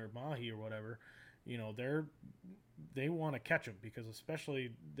dolphin or mahi or whatever, they want to catch them, because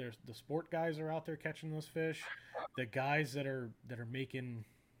especially there's the sport guys are out there catching those fish. The guys that are making,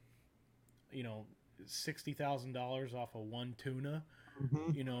 $60,000 off of one tuna.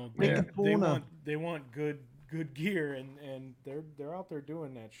 They want good gear, and they're out there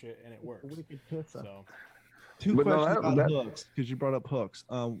doing that shit, and it works. So, two questions about hooks, because you brought up hooks.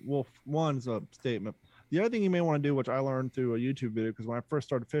 One's a statement. The other thing you may want to do, which I learned through a YouTube video, because when I first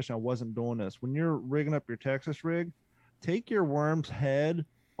started fishing, I wasn't doing this. When you're rigging up your Texas rig, take your worm's head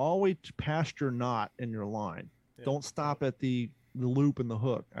all the way past your knot in your line. Yeah. Don't stop at the loop in the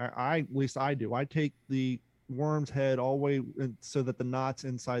hook. At least I do. I take the worm's head all the way so that the knot's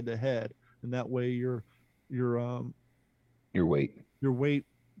inside the head, and that way your weight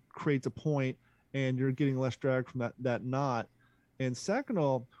creates a point, and you're getting less drag from that knot. And second of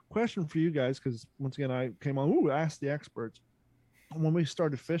all, question for you guys, because once again I came on, ask the experts. When we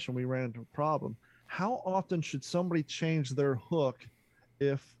started fishing, we ran into a problem. How often should somebody change their hook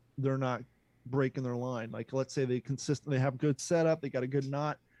if they're not breaking their line? Like, let's say they have good setup, they got a good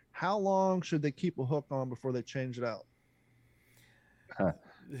knot. How long should they keep a hook on before they change it out?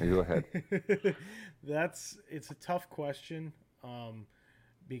 Go ahead. It's a tough question,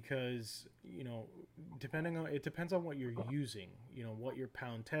 because it depends on what you're using, what your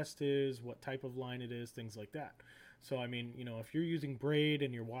pound test is, what type of line it is, things like that. So I mean, if you're using braid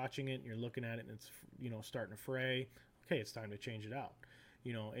and you're watching it and you're looking at it and it's starting to fray, okay, it's time to change it out.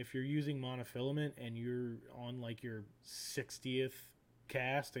 If you're using monofilament and you're on like your 60th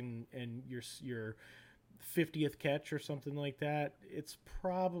cast and your 50th catch or something like that, it's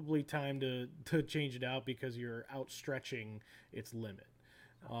probably time to change it out, because you're outstretching its limit.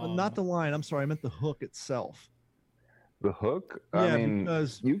 Not the line. I'm sorry. I meant the hook itself. The hook? Yeah, I mean,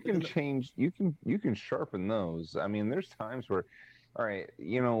 because you can sharpen those. I mean, there's times where, all right,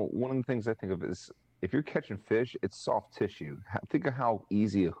 one of the things I think of is if you're catching fish, it's soft tissue. Think of how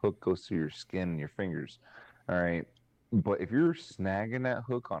easy a hook goes through your skin and your fingers. All right. But if you're snagging that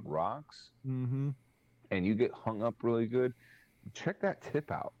hook on rocks and you get hung up really good, check that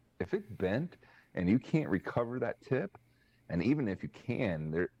tip out. If it's bent and you can't recover that tip, and even if you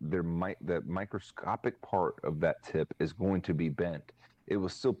can, the microscopic part of that tip is going to be bent. It will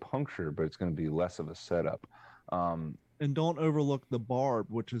still puncture, but it's going to be less of a setup. And don't overlook the barb,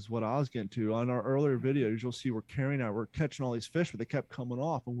 which is what I was getting to. On our earlier videos, you'll see we're we're catching all these fish, but they kept coming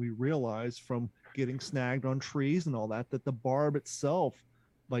off, and we realized from getting snagged on trees and all that the barb itself,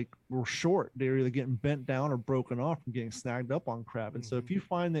 like, were short. They're either getting bent down or broken off from getting snagged up on crab. And so if you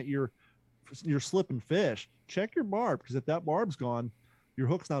find that you're you're slipping fish, check your barb, because if that barb's gone, your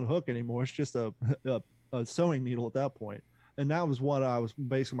hook's not a hook anymore. It's just a sewing needle at that point. And that was what I was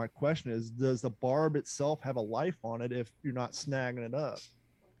basing my question is, does the barb itself have a life on it if you're not snagging it up?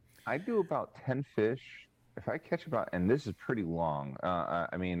 I do about 10 fish. If I catch about, and this is pretty long.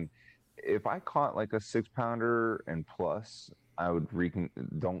 I mean, if I caught like a 6 pounder and plus, I would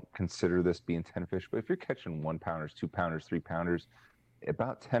don't consider this being 10 fish. But if you're catching 1 pounders, 2 pounders, 3 pounders,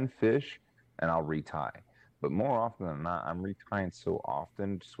 about 10 fish, and I'll retie. But more often than not, I'm retying so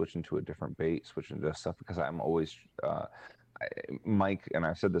often, switching to a different bait, switching to stuff, because I'm always, Mike, and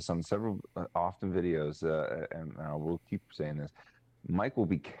I've said this on several often videos, and I will keep saying this. Mike will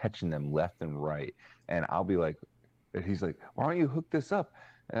be catching them left and right, and I'll be like, he's like, why don't you hook this up?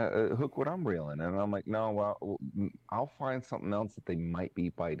 Hook what I'm reeling. And I'm like, no, well, I'll find something else that they might be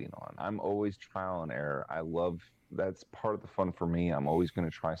biting on. I'm always trial and error. That's part of the fun for me. I'm always going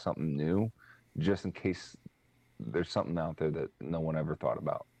to try something new, just in case there's something out there that no one ever thought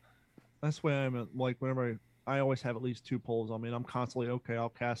about. That's why I'm like, whenever I always have at least 2 poles. I mean, I'm constantly, okay, I'll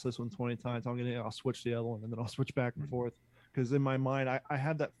cast this one 20 times. I'll switch the other one, and then I'll switch back and forth. Because in my mind, I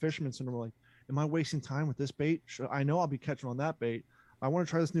had that fisherman syndrome, like, am I wasting time with this bait? I know I'll be catching on that bait. I want to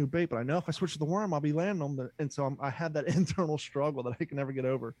try this new bait, but I know if I switch to the worm, I'll be landing on the. And so I had that internal struggle that I can never get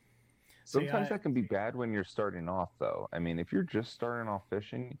over. Sometimes that can be bad when you're starting off, though. I mean, if you're just starting off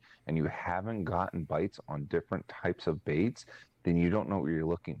fishing and you haven't gotten bites on different types of baits, then you don't know what you're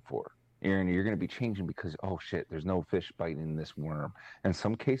looking for. You're going to be changing because, oh shit, there's no fish biting this worm. In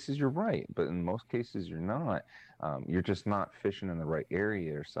some cases, you're right, but in most cases, you're not. You're just not fishing in the right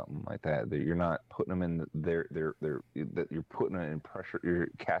area or something like that. That you're not putting them in that you're putting it in pressure. You're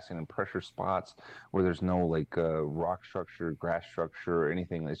casting in pressure spots where there's no like rock structure, grass structure, or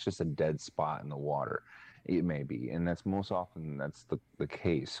anything. It's just a dead spot in the water. It may be, and that's most often that's the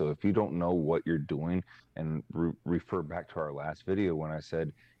case. So if you don't know what you're doing, and refer back to our last video when I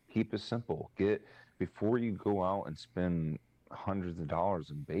said, keep it simple. Before you go out and spend hundreds of dollars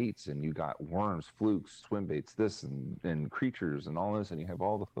in baits, and you got worms, flukes, swim baits, this and creatures and all this, and you have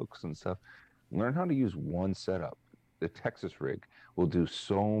all the hooks and stuff. Learn how to use one setup. The Texas rig will do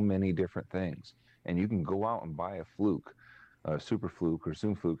so many different things, and you can go out and buy a fluke, a super fluke or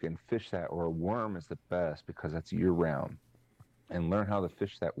zoom fluke, and fish that. Or a worm is the best because that's year round, and learn how to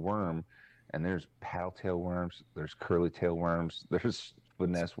fish that worm. And there's paddle tail worms, there's curly tail worms, there's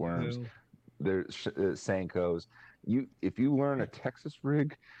finesse worms, there's Senkos. If you learn a Texas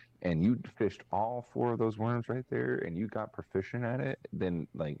rig and you fished all 4 of those worms right there and you got proficient at it, then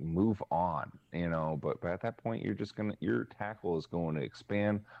like move on, but at that point your tackle is going to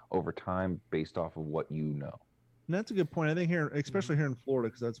expand over time based off of what you know. And that's a good point. I think here, especially here in Florida,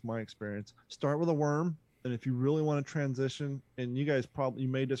 because that's my experience, start with a worm. And if you really want to transition, and you guys you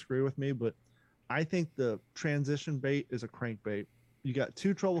may disagree with me, but I think the transition bait is a crankbait. You got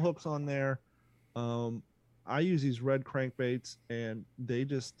 2 treble hooks on there. I use these red crankbaits, and I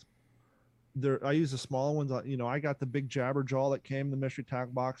use the smaller ones. I got the big jabber jaw that came in the mystery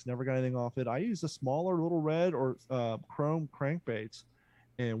tackle box. Never got anything off it. I use the smaller little red or chrome crankbaits,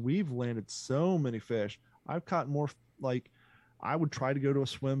 and we've landed so many fish. I've caught more. Like, I would try to go to a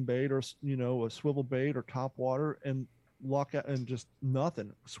swim bait or a swivel bait or top water and lock at and just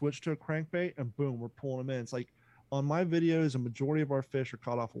nothing. Switch to a crankbait and boom, we're pulling them in. It's like on my videos, a majority of our fish are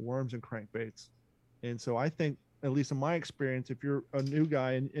caught off of worms and crankbaits. And so I think, at least in my experience, if you're a new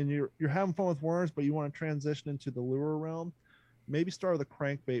guy and you're having fun with worms, but you want to transition into the lure realm, maybe start with a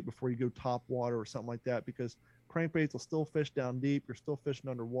crankbait before you go top water or something like that, because crankbaits will still fish down deep. You're still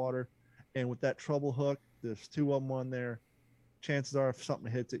fishing underwater. And with that treble hook, there's 2 of them on there. Chances are if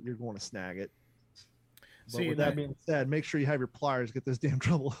something hits it, you're going to snag it. But with that being said, make sure you have your pliers, get those damn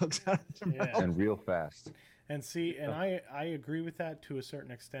treble hooks out of your mouth. And real fast. And I agree with that to a certain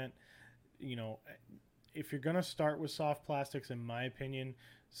extent. If you're going to start with soft plastics, in my opinion,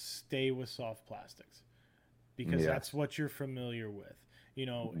 stay with soft plastics, because that's what you're familiar with.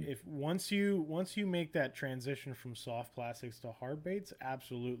 If once you make that transition from soft plastics to hard baits,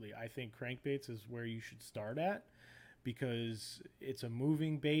 absolutely. I think crankbaits is where you should start at, because it's a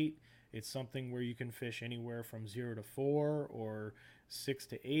moving bait. It's something where you can fish anywhere from 0 to 4 or 6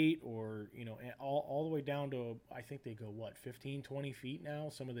 to 8, or all the way down to, I think they go 15, 20 feet now,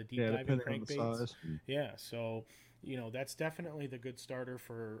 some of the deep diving crankbaits. Yeah, so that's definitely the good starter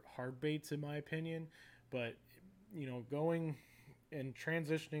for hard baits, in my opinion. But going and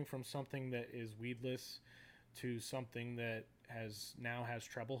transitioning from something that is weedless to something that has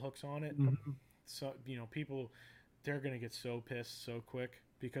treble hooks on it, so people, they're gonna get so pissed so quick,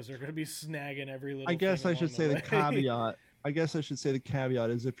 because they're gonna be snagging every little. I guess I should say the caveat I guess I should say the caveat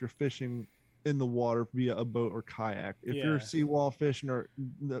is if you're fishing in the water via a boat or kayak. If you're Yeah. seawall fishing, or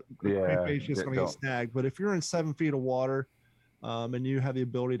the Yeah, crankbait's just going to get don't. snagged. But if you're in 7 feet of water, and you have the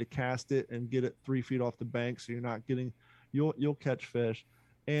ability to cast it and get it 3 feet off the bank, so you're not getting, you'll catch fish.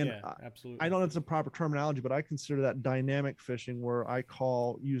 And Yeah, absolutely. I don't know if it's a proper terminology, but I consider that dynamic fishing, where I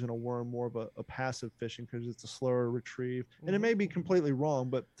call using a worm more of a passive fishing because it's a slower retrieve. And it may be completely wrong,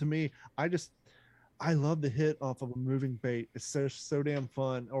 but to me, I love the hit off of a moving bait. It's so damn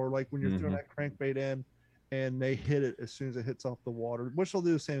fun. Or like when you're throwing that crankbait in and they hit it as soon as it hits off the water, which they'll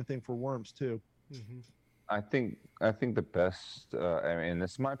do the same thing for worms too. I think the best. I mean,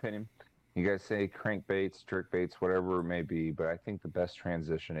 this is my opinion. You guys say crankbaits, jerkbaits, whatever it may be, but I think the best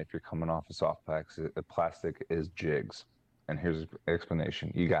transition if you're coming off a soft plastic is jigs. And here's the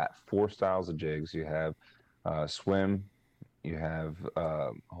explanation. You got 4 styles of jigs. You have swim. You have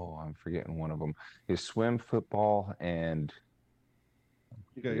I'm forgetting one of them. You swim, football, and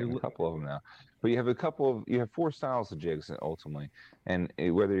You got a couple of them now. But you have 4 styles of jigs ultimately, and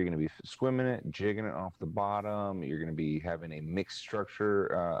whether you're going to be swimming it, jigging it off the bottom, you're going to be having a mixed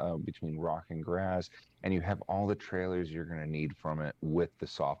structure between rock and grass, and you have all the trailers you're going to need from it with the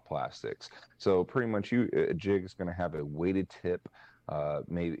soft plastics. So pretty much, a jig is going to have a weighted tip.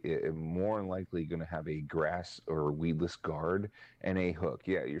 Maybe more than likely going to have a grass or weedless guard and a hook.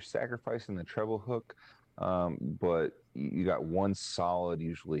 Yeah, you're sacrificing the treble hook, but you got one solid,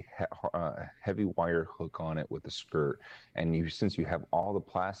 usually heavy wire hook on it with a skirt. And since you have all the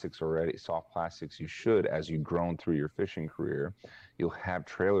plastics already, soft plastics, you should, as you've grown through your fishing career, you'll have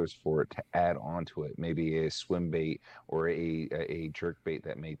trailers for it to add onto it. Maybe a swim bait or a jerk bait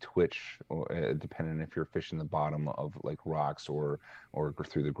that may twitch, depending if you're fishing the bottom of like rocks or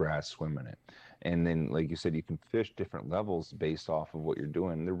through the grass swimming it. And then, like you said, you can fish different levels based off of what you're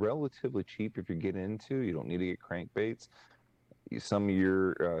doing. They're relatively cheap if you get into. You don't need to get crankbaits. Some of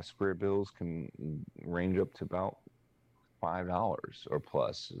your square bills can range up to about $5 or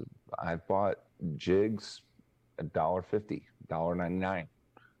plus. I've bought jigs $1.50, $1.99.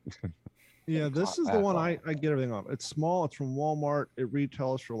 Yeah, this is the one I get everything off. It's small. It's from Walmart. It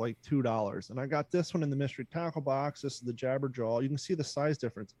retails for like $2. And I got this one in the mystery tackle box. This is the Jabberjaw. You can see the size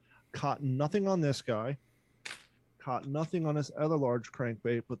difference. Caught nothing on this guy. Caught nothing on this other large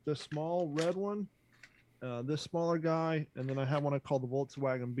crankbait, but this small red one, this smaller guy, and then I have one I call the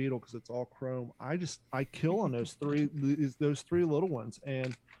Volkswagen Beetle because it's all chrome. I kill on those three little ones,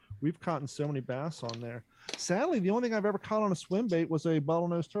 and we've caught so many bass on there. Sadly, the only thing I've ever caught on a swim bait was a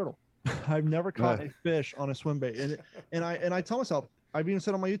bottlenose turtle. I've never caught a fish on a swim bait, and I tell myself, I've even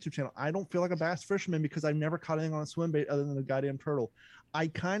said on my YouTube channel, I don't feel like a bass fisherman because I've never caught anything on a swim bait other than the goddamn turtle. I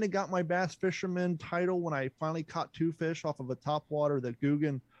kind of got my bass fisherman title when I finally caught 2 fish off of a topwater, the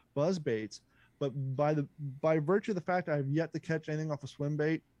Guggen buzz baits. But by virtue of the fact I have yet to catch anything off a swim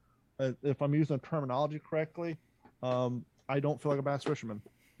bait, if I'm using the terminology correctly, I don't feel like a bass fisherman.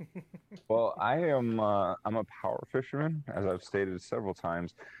 Well, I'm a power fisherman, as I've stated several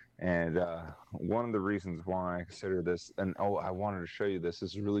times. And one of the reasons why I consider this, and I wanted to show you this.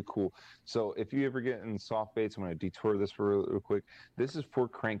 This is really cool. So if you ever get in soft baits, I'm going to detour this real quick. This is for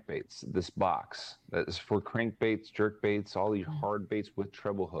crankbaits. This box that is for crankbaits, jerk baits, all these hard baits with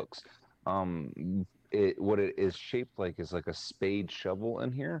treble hooks. What it is shaped like is like a spade shovel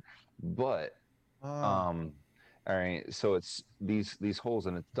in here, but all right. So it's these holes,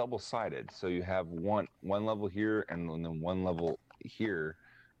 and it's double sided. So you have one level here, and then one level here.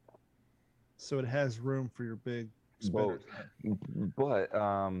 So it has room for your big spinners. But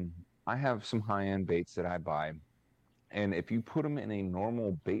I have some high-end baits that I buy, and if you put them in a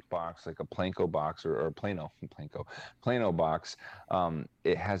normal bait box, like a Planko box or a Plano box,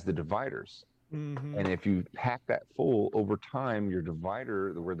 it has the dividers. And if you pack that full over time, your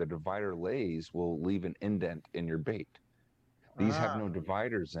divider, where the divider lays, will leave an indent in your bait. These have no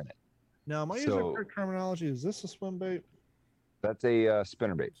dividers in it. Now, am I using the correct terminology? Is this a swim bait? That's a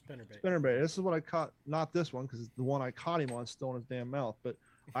spinnerbait. Spinnerbait. This is what I caught. Not this one, because the one I caught him on is still in his damn mouth. But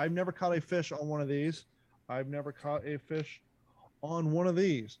I've never caught a fish on one of these. I've never caught a fish on one of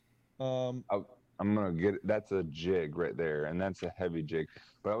these. I'm gonna get that's a jig right there, and that's a heavy jig.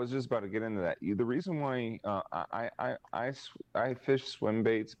 But I was just about to get into that. The reason why I fish swim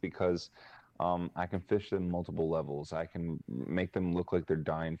baits because I can fish them multiple levels. I can make them look like they're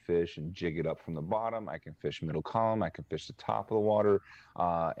dying fish and jig it up from the bottom. I can fish middle column. I can fish the top of the water,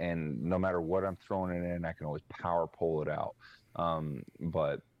 and no matter what I'm throwing it in, I can always power pull it out.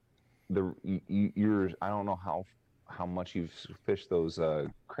 But I don't know how much you've fished those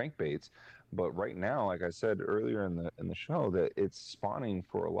crankbaits, But right now, like I said earlier in the show, that it's spawning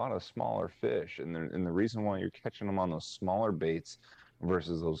for a lot of smaller fish, and the reason why you're catching them on those smaller baits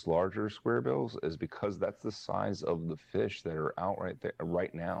versus those larger square bills is because that's the size of the fish that are out right there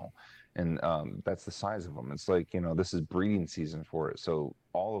right now, and that's the size of them. It's like, you know, this is breeding season for it, so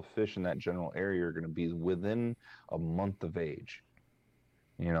all the fish in that general area are going to be within a month of age.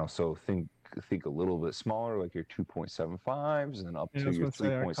 You know, so think a little bit smaller, like your 2.75s, and up Yeah, I to was your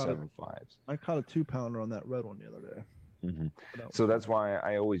gonna say I 3.75s. caught a 2 pounder on that red one the other day. Hmm. That was So fun. that's why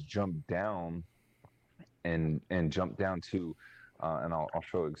I always jump down and jump down to, and I'll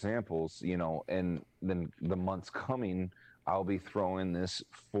show examples, you know, and then the months coming, I'll be throwing this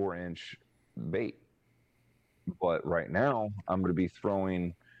 4-inch bait. But right now, I'm going to be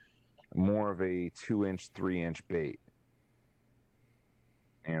throwing more of a 2-inch, 3-inch bait.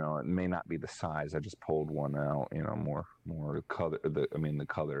 You know, it may not be the size. I just pulled one out. You know, more color. The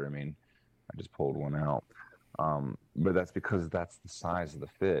color. I mean, I just pulled one out. But that's because that's the size of the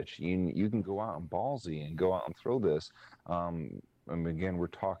fish. You can go out and ballsy and go out and throw this. And again, we're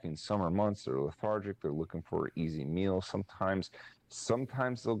talking summer months. They're lethargic. They're looking for an easy meal. Sometimes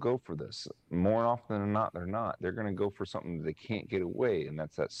they'll go for this. More often than not, they're not. They're going to go for something that they can't get away, and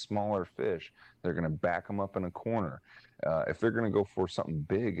that's that smaller fish. They're going to back them up in a corner. If they're going to go for something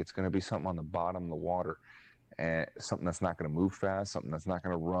big, it's going to be something on the bottom of the water, and something that's not going to move fast, something that's not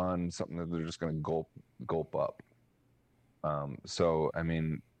going to run, something that they're just going to gulp up. So I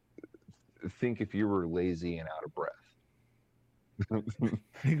mean, think if you were lazy and out of breath.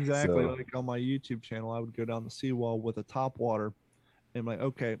 Exactly. So, Like on my YouTube channel, I would go down the seawall with a top water and like,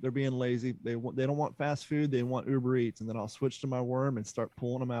 okay, they're being lazy. They don't want fast food. They want Uber Eats, and then I'll switch to my worm and start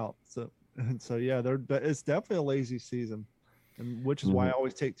pulling them out. So and so yeah, it's definitely a lazy season, and which is why I mhm.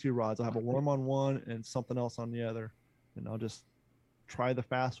 always take two rods. I have a worm on one and something else on the other, and I'll just try the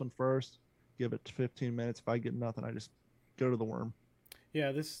fast one first. Give it 15 minutes. If I get nothing, I just go to the worm.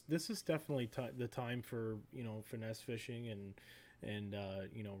 Yeah, this is definitely the time for, you know, finesse fishing and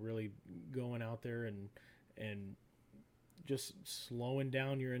you know, really going out there and just slowing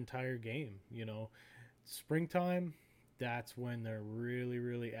down your entire game. You know, springtime, that's when they're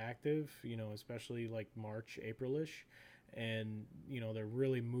really active. You know, especially like March, Aprilish, and you know they're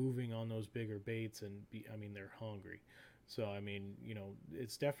really moving on those bigger baits I mean they're hungry. So I mean, you know,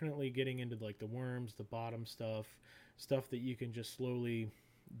 it's definitely getting into like the worms, the bottom stuff that you can just slowly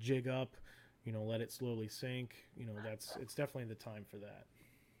jig up, you know, let it slowly sink. You know, it's definitely the time for that.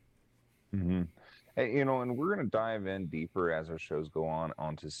 Hmm. You know, and we're going to dive in deeper as our shows go on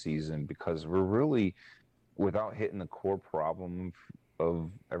onto season, because we're really, without hitting the core problem of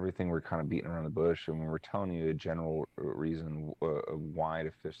everything we're kind of beating around the bush. I mean, we're telling you a general reason of why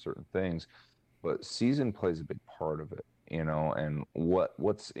to fish certain things, but season plays a big part of it, you know. And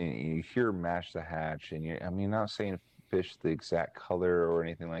you hear mash the hatch, and I mean, not saying fish the exact color or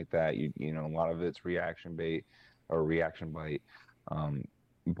anything like that. You know, a lot of it's reaction bait or reaction bite, um,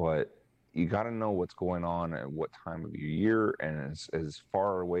 but you got to know what's going on at what time of your year, and as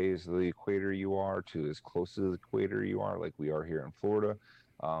far away as the equator you are to as close to the equator you are, like we are here in Florida.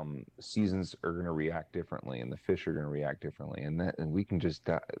 Seasons are going to react differently, and the fish are going to react differently, and we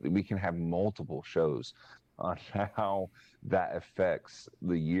can have multiple shows on how that affects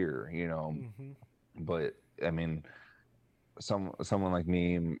the year, you know. Mm-hmm. But I mean, someone like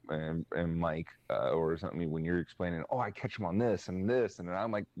me and Mike, or something, when you're explaining, oh, I catch them on this and this, and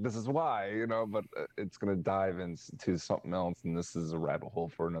I'm like, this is why, you know. But it's going to dive into something else, and this is a rabbit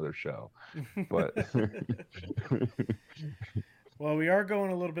hole for another show. But Well, we are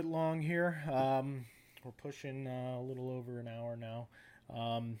going a little bit long here. We're pushing a little over an hour now.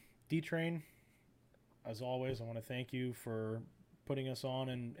 D Train, as always, I want to thank you for putting us on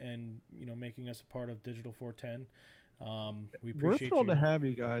and you know making us a part of Digital 410. We We're appreciate thrilled to you. have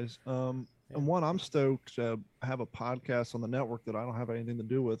you guys. Yeah. And one, I'm stoked to have a podcast on the network that I don't have anything to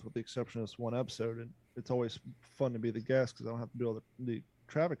do with the exception of this one episode. And it's always fun to be the guest because I don't have to do all the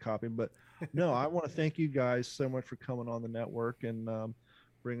traffic copy. But no, I want to thank you guys so much for coming on the network and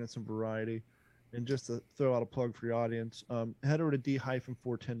bringing some variety. And just to throw out a plug for your audience, head over to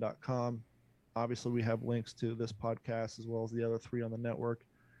d-410.com. Obviously, we have links to this podcast as well as the other three on the network.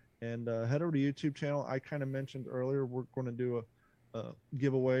 And head over to YouTube channel. I kind of mentioned earlier we're going to do a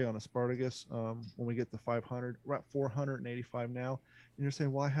giveaway on a Spartacus when we get to 500. We're at 485 now, and you're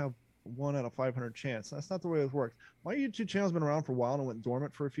saying, "Well, I have 1 out of 500 chance." That's not the way it works. My YouTube channel's been around for a while and went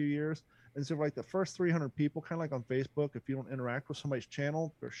dormant for a few years. And so, like the first 300 people, kind of like on Facebook, if you don't interact with somebody's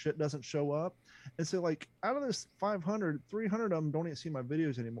channel, their shit doesn't show up. And so, like out of this 500, 300 of them don't even see my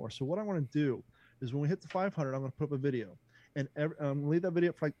videos anymore. So what I want to do is when we hit the 500, I'm going to put up a video. and leave that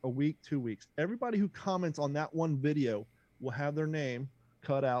video for like a week, 2 weeks. Everybody who comments on that one video will have their name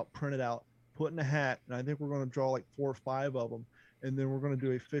cut out, printed out, put in a hat, and I think we're going to draw like 4 or 5 of them, and then we're going to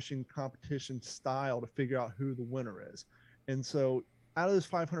do a fishing competition style to figure out who the winner is. And so out of those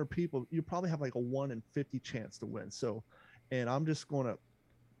 500 people, you probably have like a 1 in 50 chance to win. So, and I'm just going to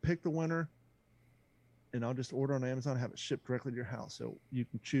pick the winner, and I'll just order on Amazon and have it shipped directly to your house. So you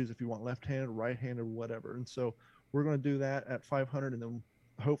can choose if you want left-handed, right-handed, whatever. And so we're going to do that at 500, and then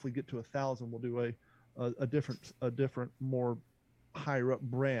hopefully get to 1,000. We'll do a different, more higher up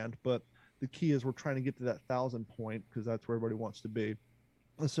brand. But the key is we're trying to get to that 1,000 point because that's where everybody wants to be.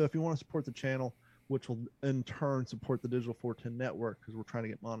 And so if you want to support the channel, which will in turn support the Digital 410 network because we're trying to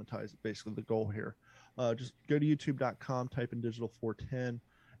get monetized, basically the goal here. Just go to youtube.com, type in Digital 410,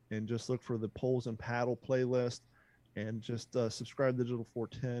 and just look for the Poles and Paddle playlist, and just subscribe to Digital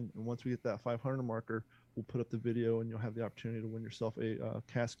 410. And once we get that 500 marker, we'll put up the video, and you'll have the opportunity to win yourself a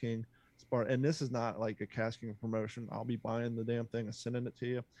KastKing Spar. And this is not like a KastKing promotion. I'll be buying the damn thing and sending it to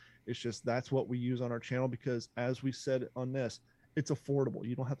you. It's just that's what we use on our channel because, as we said on this, it's affordable.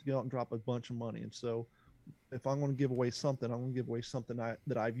 You don't have to go out and drop a bunch of money. And so if I'm going to give away something, I'm going to give away something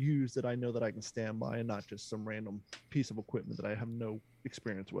that I've used that I know that I can stand by, and not just some random piece of equipment that I have no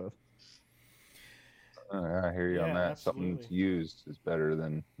experience with. I hear you on that. Absolutely. Something that's used is better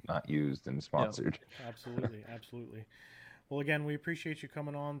than not used and sponsored. Yeah, absolutely. Absolutely. Well, again, we appreciate you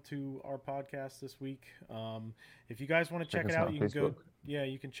coming on to our podcast this week. If you guys want to check it out, you can go. Yeah,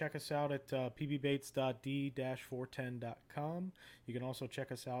 you can check us out at pbbaits.d-410.com. You can also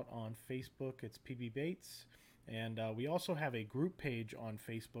check us out on Facebook. It's PB Baits. And we also have a group page on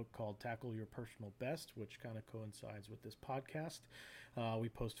Facebook called Tackle Your Personal Best, which kind of coincides with this podcast. We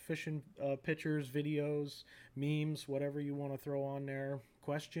post fishing pictures, videos, memes, whatever you want to throw on there,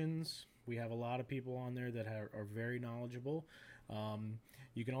 questions. We have a lot of people on there that are very knowledgeable.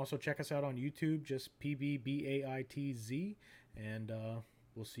 You can also check us out on YouTube, just PBBAITZ, and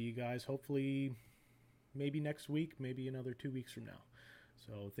we'll see you guys hopefully maybe next week, maybe another 2 weeks from now.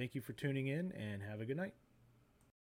 So thank you for tuning in, and have a good night.